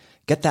manufacturing.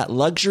 Get that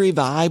luxury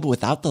vibe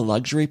without the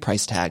luxury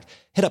price tag.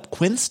 Hit up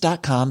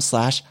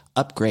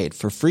quince.com/upgrade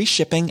for free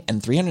shipping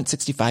and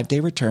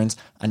 365-day returns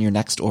on your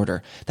next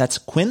order. That's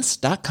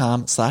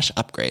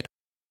quince.com/upgrade.